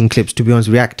us watching clips, to be honest,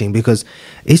 reacting, because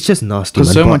it's just nasty.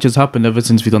 Because so much has happened ever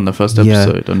since we've done the first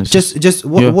episode. Yeah. Just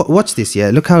watch this. Yeah,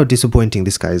 look how disappointing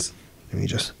this guy is. Let me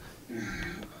just.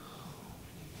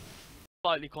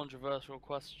 Slightly controversial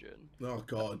question. Oh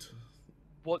God.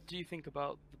 What do you think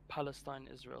about the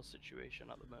Palestine-Israel situation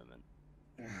at the moment?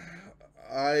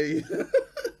 I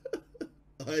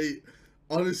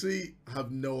honestly have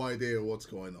no idea what's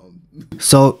going on.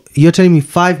 So you're telling me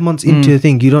 5 months into a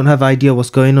thing, you don't have idea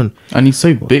what's going on? And he's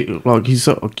so big, like he's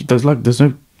so big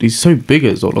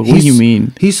as well. Like, what do you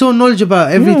mean? He's so knowledgeable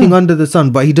about everything under the sun,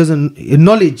 but he doesn't.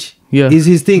 Knowledge is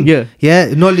his thing. Yeah.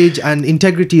 Knowledge and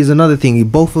integrity is another thing.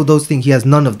 Both of those things, he has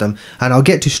none of them. And I'll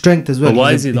get to strength as well. But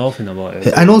why is he laughing about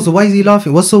it? And also, why is he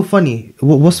laughing? What's so funny?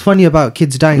 What's funny about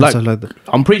kids dying and stuff like that?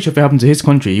 I'm pretty sure if it happened to his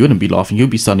country, you wouldn't be laughing.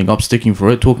 You'd be standing up, sticking for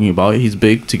it, talking about it. He's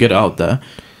big to get it out there,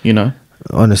 you know.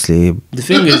 Honestly, the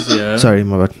thing is, sorry,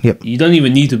 my bad. Yep. You don't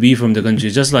even need to be from the country.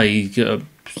 Just like a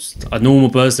normal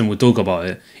person would talk about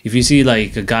it. If you see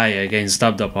like a guy getting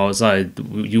stabbed up outside,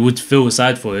 you would feel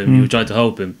sad for him. You would try to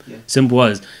help him. Simple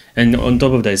as. And on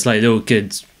top of that, it's like little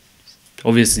kids.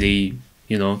 Obviously,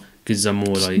 you know, kids are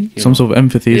more like some sort of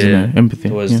empathy, isn't it? Empathy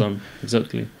towards them.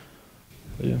 Exactly.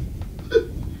 But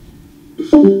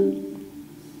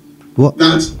What?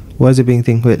 Why is it being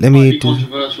thing? Wait, let me.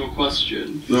 Controversial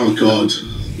question. Oh God.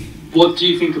 What do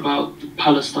you think about the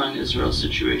Palestine-Israel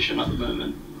situation at the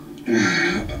moment?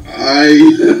 I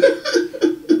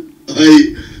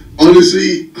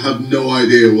honestly have no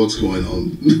idea what's going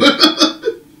on.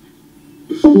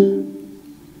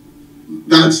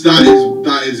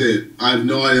 That is it. I have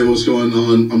no idea what's going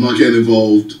on. I'm not getting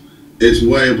involved. It's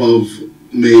way above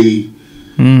me.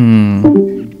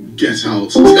 Get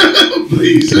out,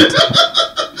 please.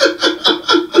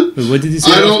 What did he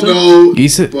say? I don't know. He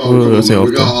said,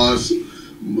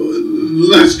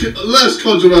 less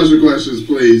controversial questions,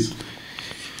 please.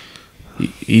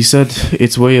 He said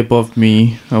it's way above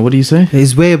me. What do you say?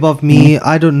 It's way above me.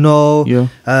 I don't know. Yeah.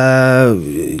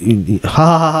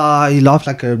 He laughed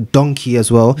like a donkey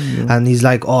as well, and he's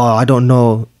like, "Oh, I don't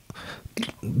know."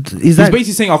 He's basically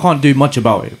saying I can't do much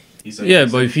about it. Yeah,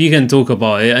 but if you can talk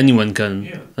about it, anyone can.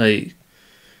 Yeah. Like,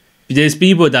 there's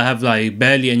people that have like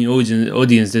barely any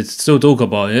audience that still talk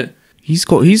about it. He's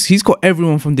got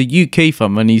everyone from the UK,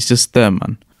 fam, and he's just there,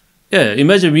 man. Yeah,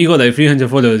 imagine we got like 300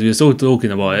 followers, we're still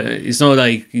talking about it. It's not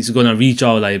like he's gonna reach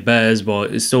out like bears,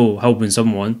 but it's still helping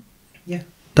someone. Yeah,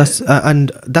 that's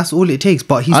and that's all it takes.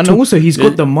 But he's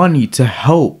got the money to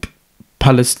help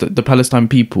the Palestine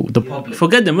people, the public.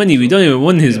 Forget the money. We don't even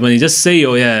want his money. Just say,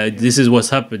 oh yeah, this is what's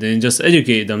happening. Just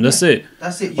educate them. That's it.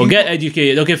 That's it. Or get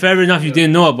educated. Okay, fair enough. You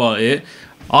didn't know about it.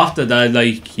 After that,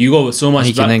 like, you got so much.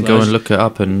 You can then go and look it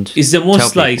up and. It's the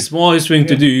most like smallest thing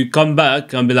to do. Come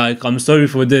back and be like, I'm sorry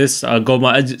for this. I got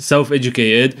myself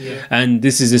educated, and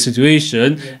this is the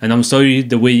situation, and I'm sorry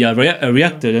the way I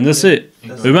reacted, and that's it.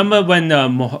 Remember when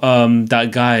that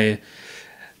guy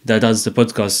that does the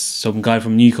podcast, some guy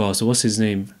from Newcastle, what's his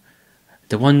name?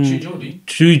 The one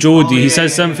True Geordie. He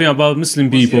said something about Muslim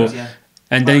people.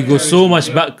 And then he got so much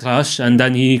backlash, and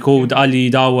then he called Ali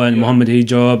Dawa and Muhammad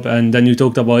Hijab, and then he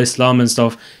talked about Islam and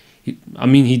stuff.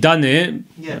 He done it.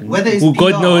 Yeah, whether it's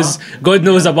God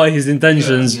knows about his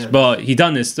intentions, but he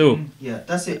done it still. Yeah,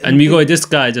 that's it. And we got this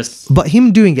guy just. But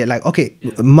him doing it, like, okay,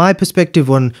 my perspective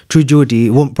on True Geordie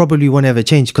probably won't ever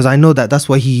change, because I know that's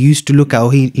what he used to look at,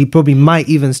 or he probably might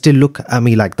even still look at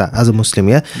me like that as a Muslim,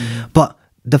 yeah? But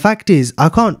the fact is, I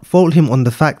can't fault him on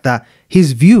the fact that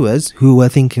his viewers who were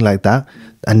thinking like that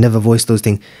and never voiced those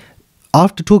things,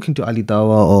 after talking to Ali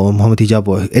Dawa or Muhammad Hijab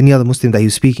or any other Muslim that he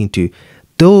was speaking to,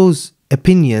 those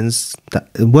opinions that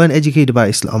weren't educated about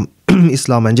Islam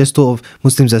and just thought of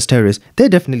Muslims as terrorists, they're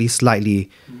definitely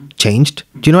slightly changed.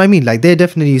 Do you know what I mean? Like, they're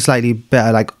definitely slightly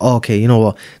better. Like, oh, okay, you know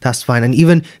what, that's fine. And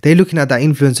even they're looking at that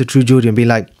influencer True Geordie and being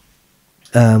like,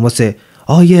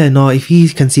 oh yeah, no, if he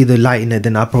can see the light in it,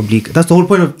 then I probably... That's the whole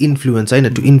point of influencer, isn't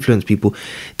it? To influence people.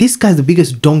 This guy's the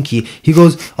biggest donkey. He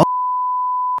goes, oh,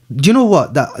 do you know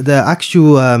what? The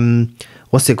actual...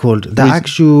 what's it called? The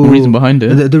actual... reason behind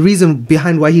it. The reason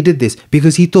behind why he did this.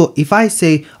 Because he thought, if I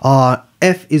say,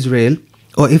 F Israel...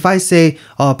 Or if I say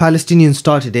Palestinians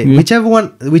started it,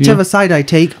 whichever side I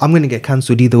take, I'm going to get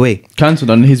cancelled either way. Cancelled,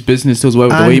 and his business does well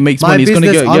with the way he makes money. He's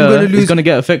going to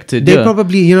get affected. They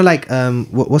probably, you know, like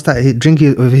what's that drink?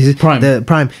 His Prime. The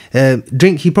Prime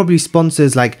drink. He probably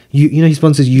sponsors like you know he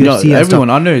sponsors UFC. No, everyone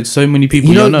I know. So many people.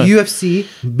 You know, UFC.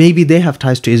 Maybe they have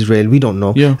ties to Israel. We don't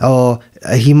know. Yeah. Or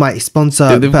he might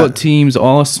sponsor. They've got teams,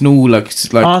 Arsenal,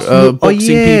 Arsenal,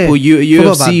 boxing people,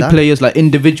 UFC players, like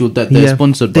individual that they're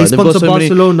sponsored by. They sponsor Barcelona.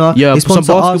 Yeah, some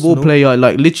basketball Arsenal. player,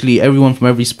 like literally everyone from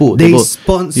every sport. They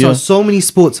sponsor so many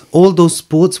sports. All those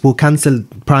sports will cancel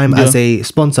Prime as a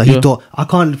sponsor. He thought, I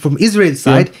can't. From Israel's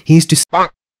side, he needs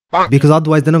to. Because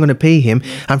otherwise they're not going to pay him.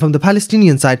 And from the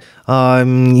Palestinian side,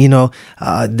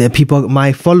 the people,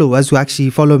 my followers who actually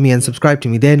follow me and subscribe to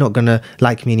me, they're not going to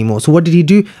like me anymore. So what did he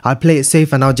do? I'll play it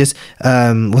safe and I'll just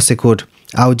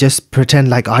I'll just pretend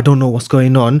like I don't know what's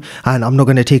going on and I'm not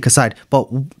going to take a side. But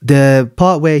the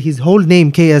part where his whole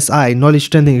name, KSI, knowledge,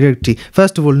 strength and integrity,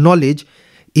 first of all, knowledge,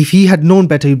 if he had known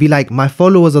better, he'd be like, my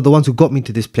followers are the ones who got me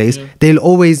to this place. They'll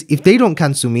always, if they don't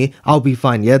cancel me, I'll be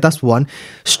fine. Yeah, that's one.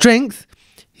 Strength,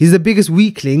 he's the biggest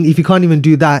weakling if he can't even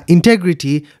do that.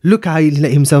 Integrity, look how he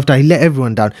let himself down. He let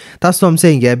everyone down. That's what I'm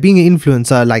saying, yeah. Being an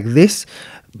influencer like this,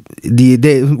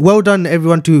 well done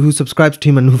everyone who subscribes to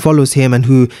him and who follows him and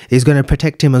who is going to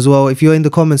protect him as well. If you're in the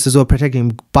comments as well protecting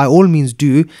him, by all means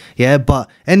do, yeah. But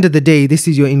end of the day, this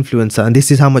is your influencer and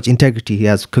this is how much integrity he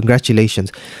has.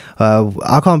 Congratulations.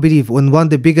 I can't believe when one of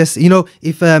the biggest, you know,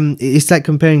 if it's like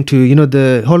comparing to, you know,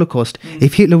 the Holocaust.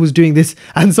 If Hitler was doing this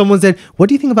and someone said, what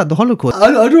do you think about the Holocaust?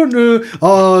 I don't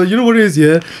know, you know what it is,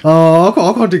 yeah. I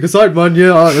can't take a side, man.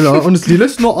 Yeah, honestly,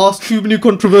 let's not ask too many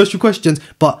controversial questions.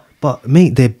 But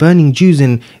mate, they're burning Jews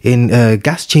in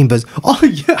gas chambers. Oh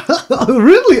yeah,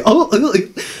 really? Oh,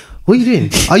 what are you doing?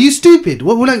 Are you stupid?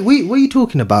 What are you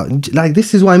talking about? Like,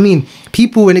 this is what I mean.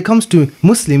 People, when it comes to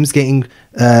Muslims getting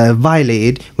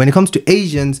violated, when it comes to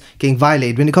Asians getting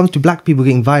violated, when it comes to black people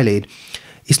getting violated,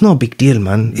 it's not a big deal,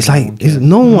 man. It's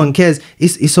no one cares.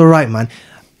 It's all right, man.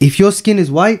 If your skin is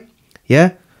white,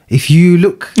 yeah. If you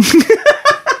look.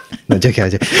 No, joking.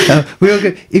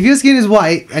 If your skin is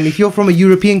white and if you're from a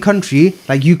European country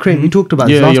like Ukraine, we talked about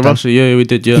this last time. Russia, we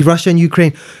did, yeah. Russia and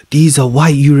Ukraine, these are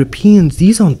white Europeans.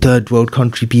 These aren't third world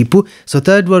country people. So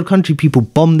third world country people,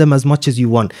 bomb them as much as you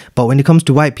want. But when it comes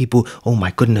to white people, oh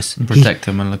my goodness, protect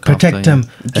them and look protect after them.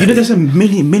 Do you know there's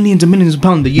millions and millions of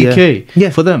pounds in the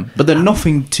UK for them, but they're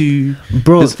nothing to.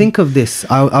 Bro, think of this.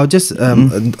 I'll just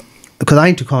because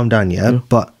I need to calm down,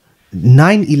 but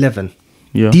 9/11.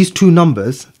 These two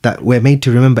numbers that we're made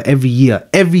to remember every year.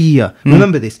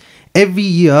 Remember this. Every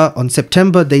year on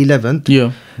September the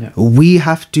 11th, we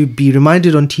have to be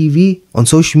reminded on TV, on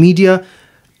social media,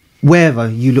 wherever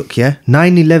you look,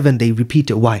 9/11, they repeat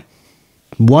it. Why?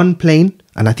 One plane,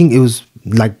 and I think it was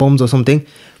like bombs or something,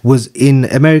 was in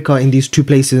America in these two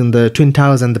places, in the Twin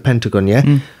Towers and the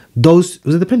Pentagon, Those,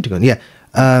 was it the Pentagon?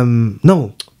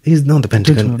 No, it's not the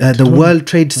Pentagon. The World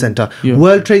Trade Center.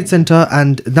 World Trade Center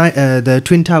and the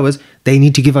Twin Towers, they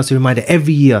need to give us a reminder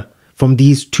every year from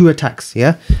these two attacks,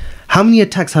 How many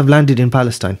attacks have landed in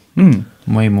Palestine?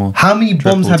 Way more. How many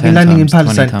bombs have been landing in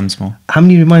Palestine? 20 times more. How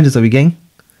many reminders are we getting?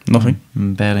 Nothing.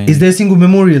 Barely. Is there a single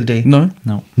Memorial Day? No.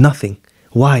 Nothing.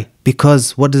 Why?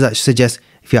 Because what does that suggest?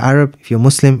 If you're Arab, if you're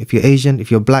Muslim, if you're Asian,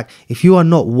 if you're black, if you are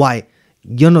not white,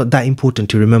 you're not that important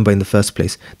to remember in the first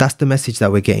place. That's the message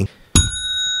that we're getting.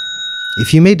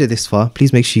 If you made it this far,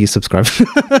 please make sure you subscribe.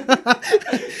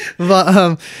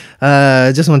 But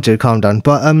just wanted to calm down.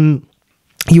 But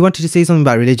you wanted to say something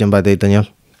about religion, by the way, Daniel.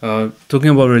 Talking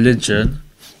about religion,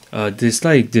 there's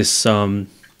like this.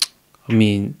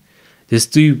 There's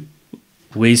two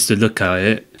ways to look at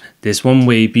it. There's one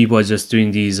way people are just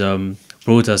doing these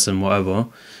protests and whatever.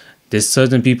 There's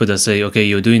certain people that say, okay,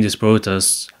 you're doing this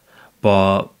protest,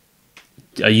 but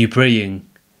are you praying?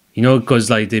 You know, because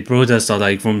like the protests are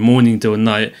like from morning till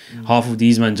night. Half of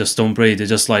these men just don't pray. They're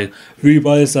just like free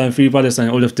Palestine,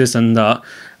 all of this and that.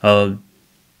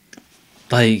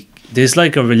 Like there's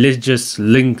like a religious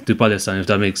link to Palestine, if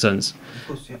that makes sense. Of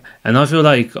course, yeah. And I feel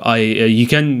like you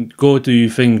can go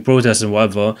to protests and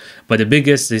whatever, but the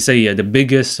biggest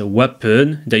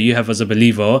weapon that you have as a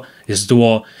believer is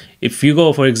dua. If you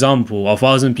go, for example,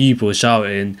 1,000 people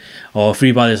shouting, "Oh,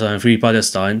 free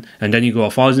Palestine," and then you go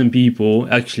 1,000 people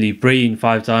actually praying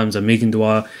 5 times and making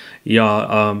dua,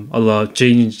 Allah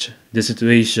change the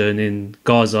situation in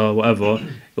Gaza, whatever,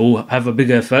 it will have a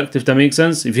bigger effect, if that makes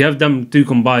sense. If you have them two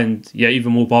combined,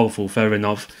 even more powerful, fair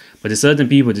enough. But there's certain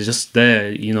people, they're just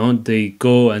there, they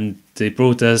go and they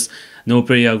protest, no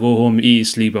prayer, go home, eat,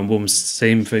 sleep, and boom,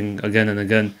 same thing again and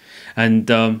again. And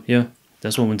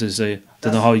that's what I wanted to say.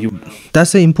 Don't know how you...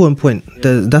 That's an important point.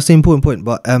 That's an important point.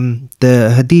 But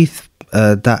the hadith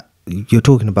that you're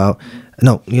talking about...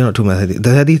 No, you're not talking about hadith.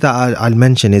 The hadith that I'll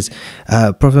mention is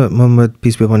Prophet Muhammad,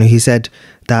 peace be upon him, he said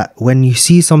that when you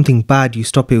see something bad, you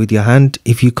stop it with your hand.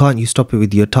 If you can't, you stop it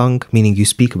with your tongue, meaning you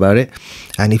speak about it.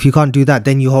 And if you can't do that,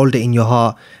 then you hold it in your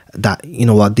heart that, you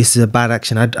know what, this is a bad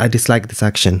action. I dislike this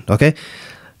action, okay?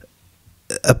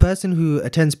 A person who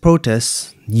attends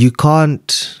protests, you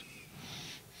can't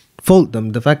fault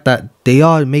them, the fact that they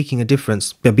are making a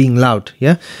difference by being loud.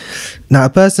 Now a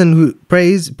person who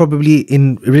prays, probably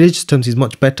in religious terms, is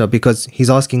much better because he's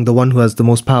asking the one who has the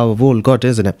most power of all, God,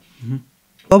 isn't it?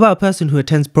 What about a person who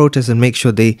attends protests and makes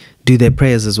sure they do their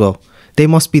prayers as well? They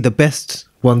must be the best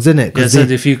ones, innit? Yeah, so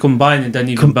if you combine it, then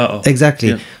even better.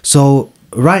 Exactly. So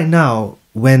right now,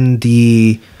 when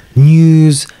the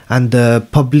news and the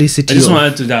publicity... I just want to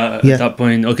add to that, at that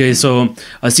point. Okay, so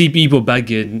I see people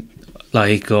begging,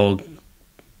 like,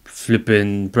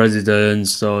 flipping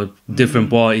presidents or different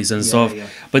parties and stuff.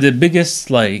 But the biggest,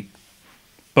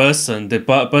 person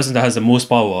that has the most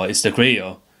power is the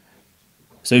creator.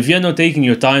 So if you're not taking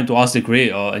your time to ask the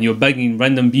creator and you're begging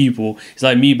random people, it's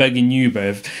like me begging you,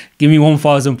 bruv, give me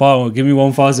 £1,000, give me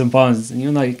 £1,000. And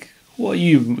you're like, what are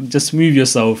you? Just move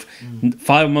yourself.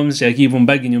 5 months, I keep on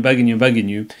begging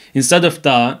you. Instead of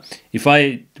that, if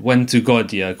I went to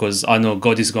God, because I know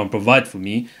God is going to provide for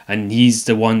me and he's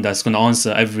the one that's going to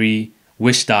answer every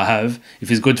wish that I have.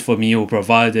 If it's good for me, he'll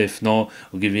provide. If not,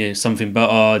 he'll give me something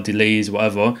better, delays,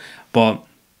 whatever. But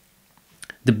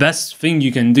the best thing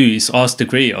you can do is ask the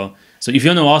creator. So if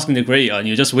you're not asking the creator and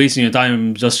you're just wasting your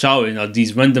time just shouting at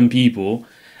these random people,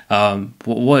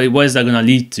 what is that going to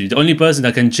lead to? The only person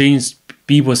that can change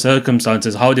people's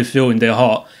circumstances, how they feel in their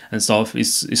heart and stuff,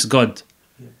 is God.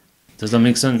 Does that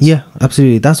make sense? Yeah,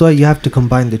 absolutely. That's why you have to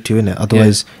combine the two, innit?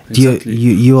 Otherwise, exactly.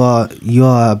 you are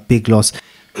a big loss.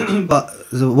 But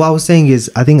what I was saying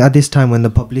is, I think at this time when the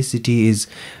publicity is,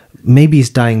 maybe it's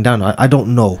dying down. I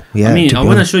don't know. I mean, I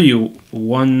want to show you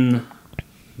one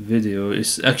video.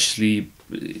 It's actually,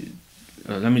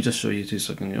 let me just show you 2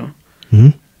 seconds, Give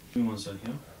me 1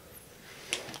 second,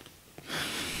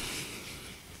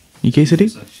 You okay, Sadik?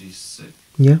 It's actually sick.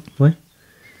 Yeah, why?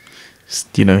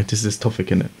 There's this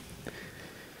topic in it.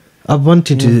 I've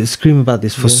wanted to scream about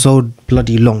this for so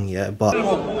bloody long, but...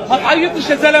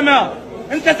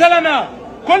 انت زلمه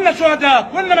كلنا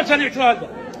شهداء كلنا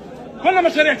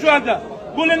مشاريع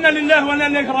شهداء قل إنا لله وإنا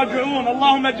إليه راجعون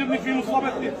اللهم اجرني في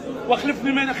مصيبتي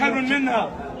واخلفني من خير منها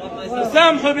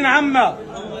سامحوا ابن عمه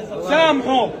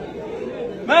سامحوا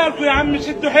مالكم يا عم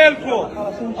شدوا حيلكم.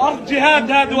 أرض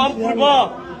جهاد هذا وأرض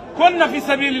رباط. كنا في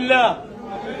سبيل الله.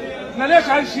 احنا ليش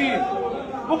عايشين؟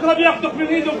 بكره بياخدوك من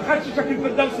ايده وبخششك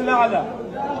الفردوس الاعلى.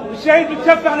 الشهيد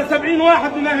بتشفع ل 70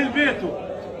 واحد من اهل بيته.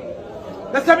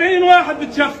 ل 70 واحد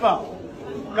بتشفع.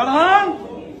 كرهان؟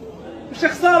 مش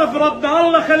خساره في ربنا،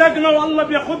 الله خلقنا والله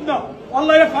بياخدنا،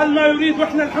 والله يفعل ما يريد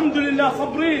واحنا الحمد لله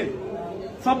صابرين.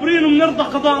 صابرين وبنرضى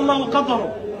قضاء الله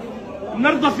وقدره.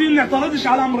 بنرضى فيه، ما نعترضش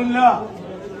على امر الله.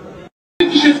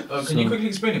 Can you quickly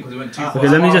explain it because it went too far? Okay,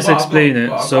 let me just explain it.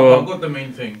 I've got the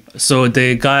main thing. So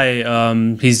the guy,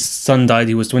 his son died.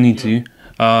 He was 22,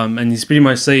 and he's pretty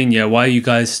much saying, yeah, why are you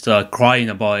guys crying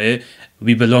about it?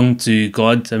 We belong to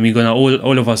God, and we're gonna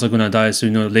all of us are gonna die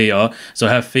sooner or later. So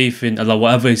have faith in Allah.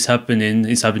 Whatever is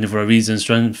happening for a reason.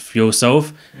 Strengthen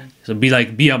yourself. So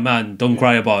be a man. Don't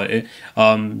cry about it.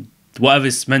 Whatever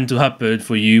is meant to happen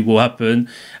for you will happen,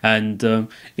 and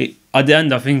at the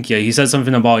end, I think he said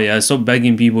something about stop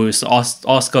begging people,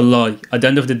 ask Allah. At the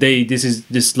end of the day,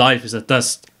 this life is a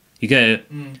test. You get it?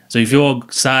 So if you're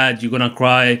sad, you're gonna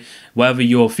cry. Whatever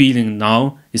you're feeling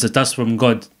now is a test from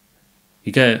God.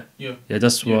 You get it? Yeah.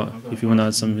 That's what. If you wanna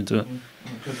add something to it.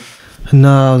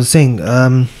 No, I was saying.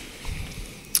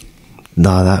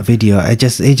 No, that video. It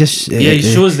just. It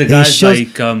shows the guy's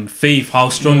faith, how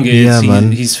strong it is. Yeah,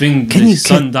 man. His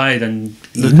son died, and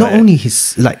not only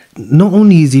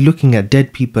is he looking at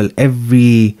dead people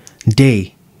every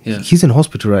day. Yeah. He's in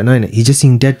hospital right now. He's just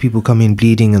seeing dead people come in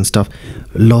bleeding and stuff.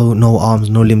 No arms,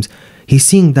 no limbs. He's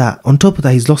seeing that. On top of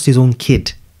that, he's lost his own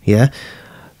kid. Yeah,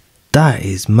 that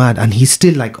is mad. And he's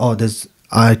still like,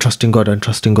 I trust in God. I'm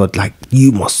trusting God. Like,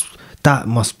 that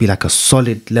must be like a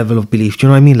solid level of belief. Do you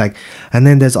know what I mean? Like, and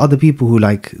then there's other people who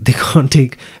like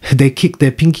they kick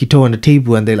their pinky toe on the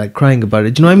table and they're like crying about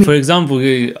it. Do you know what I mean? For example,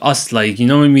 us, like, you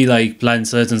know, when we like plan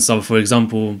certain stuff, for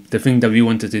example, the thing that we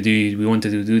wanted to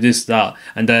do this, that,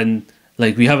 and then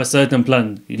like we have a certain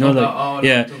plan, you know,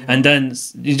 and then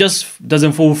it just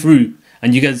doesn't fall through.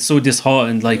 And you get so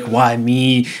disheartened, like, why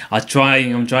me? I'm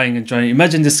trying.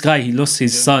 Imagine this guy, he lost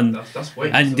his son.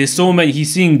 And there's so many,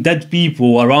 he's seeing dead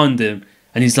people around him.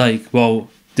 And he's like, well,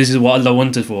 this is what Allah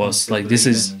wanted for us. Like, this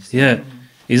is,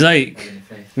 It's like,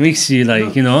 makes you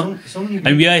like, you know.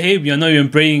 And we are here, we are not even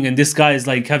praying. And this guy is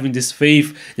like having this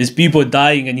faith. There's people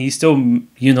dying and he's still,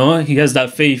 you know, he has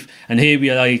that faith. And here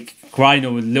we are like crying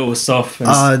over little stuff.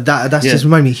 That's just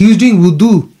remind me. He was doing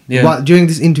wudu. During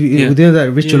this interview, during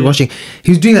that ritual washing,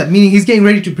 he was doing that, meaning he's getting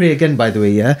ready to pray again, by the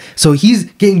way. So he's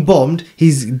getting bombed,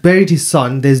 he's buried his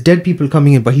son, there's dead people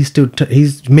coming in, but he's still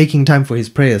he's making time for his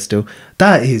prayer still.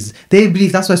 They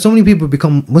believe that's why so many people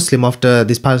become Muslim after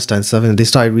this Palestine stuff, and they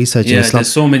started researching Islam.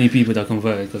 There's so many people that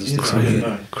converted because of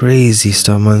this. Crazy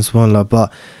stuff, man, subhanallah.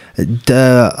 But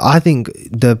I think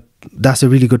that's a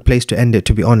really good place to end it,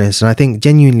 to be honest. And I think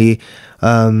genuinely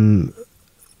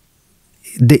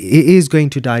it is going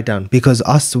to die down,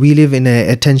 because we live in a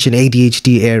attention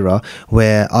ADHD era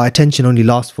where our attention only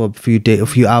lasts for a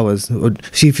few hours or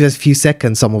a few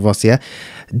seconds, some of us.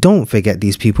 Don't forget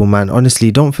these people, man.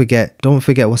 Honestly, don't forget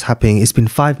what's happening. It's been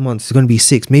 5 months, it's going to be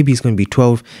 6, maybe it's going to be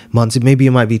 12 months, maybe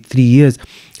it might be 3 years.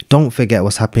 Don't forget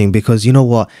what's happening, because you know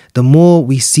what, the more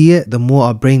we see it, the more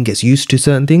our brain gets used to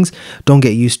certain things. Don't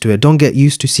get used to it. Don't get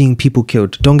used to seeing people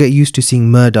killed. Don't get used to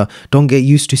seeing murder. Don't get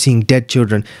used to seeing dead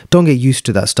children. Don't get used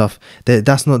to that stuff.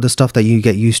 That's not the stuff that you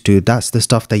get used to. That's the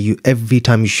stuff that every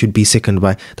time you should be sickened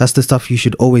by. That's the stuff you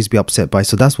should always be upset by.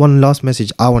 So that's one last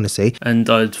message I want to say. And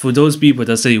for those people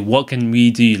that say, what can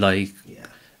we do? Like,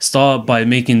 start by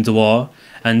making dua.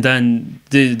 And then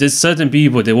there's certain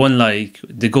people,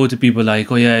 they go to people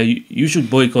like, oh yeah, you should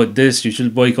boycott this, you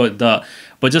should boycott that.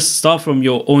 But just start from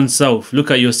your own self. Look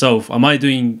at yourself. Am I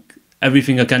doing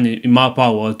everything I can in my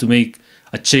power to make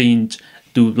a change,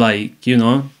 to like, you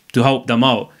know, to help them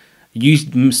out?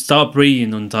 You start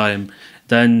praying on time.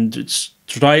 Then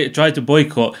try to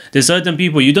boycott. There's certain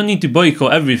people, you don't need to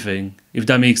boycott everything, if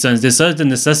that makes sense. There's certain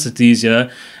necessities,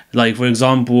 like for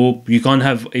example, you can't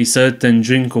have a certain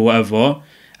drink or whatever,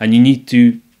 and you need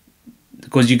to,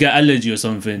 because you get allergy or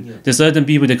something. There's certain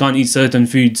people, they can't eat certain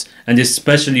foods, and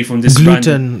especially from this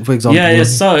gluten, for example.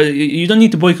 So you don't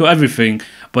need to boycott everything,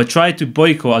 but try to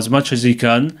boycott as much as you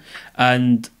can,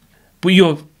 and put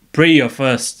your prayer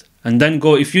first. And then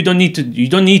go. If you don't need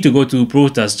to go to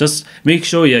protest. Just make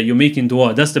sure you're making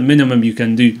dua. That's the minimum you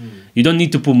can do. You don't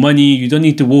need to put money. You don't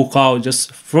need to walk out.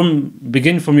 Just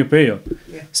begin from your prayer.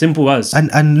 Simple as.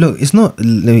 And look, it's not,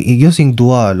 you're saying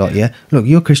dua a lot. Look,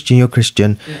 you're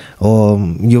Christian, or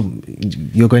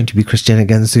you're going to be Christian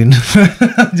again soon.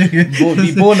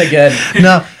 Be born again.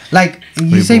 Now like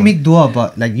you say make dua,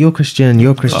 but like you're Christian.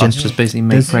 Just basically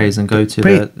make prayers and go to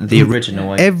the original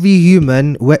way. Every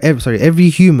human, every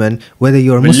human, whether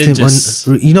you're a Religious.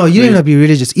 Muslim, you don't have to be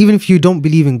religious. Even if you don't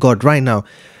believe in God right now,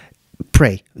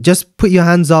 pray. Just put your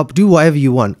hands up, do whatever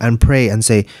you want, and pray and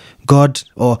say, God,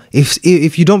 or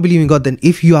if you don't believe in God, then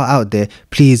if you are out there,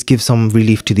 please give some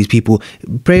relief to these people.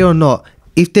 Pray or not,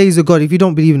 if there is a God, if you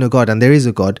don't believe in a God and there is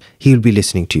a God, He will be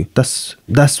listening to you.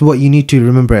 That's what you need to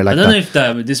remember. Like I don't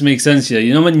know if this makes sense here.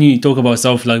 You know, when you talk about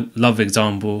self-love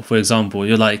example, for example,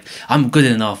 you're like, I'm good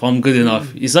enough.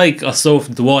 It's like a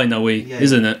self-dua in a way,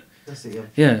 isn't it? That's it,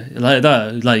 yeah, like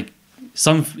that. Like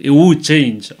it will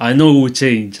change. I know it will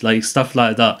change. Like stuff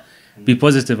like that. Be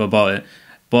positive about it.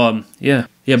 But yeah.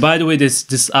 By the way,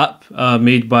 this app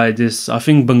made by this, I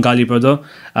think, Bengali brother,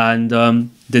 and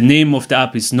the name of the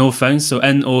app is No Thanks, so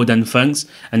NO then thanks,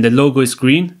 and the logo is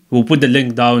green. We'll put the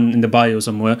link down in the bio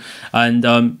somewhere. And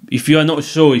if you are not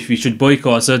sure if you should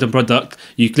boycott a certain product,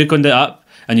 you click on the app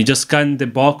and you just scan the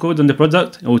barcode on the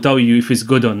product. It will tell you if it's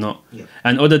good or not. Yeah.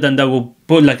 And other than that, we'll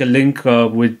put like a link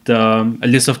with a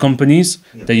list of companies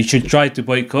that you should try to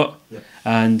boycott. Yeah.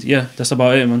 And yeah, that's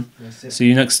about it, man. See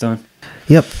you next time.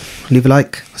 Yep. Leave a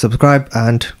like, subscribe,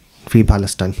 and free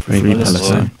Palestine. Free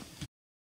Palestine.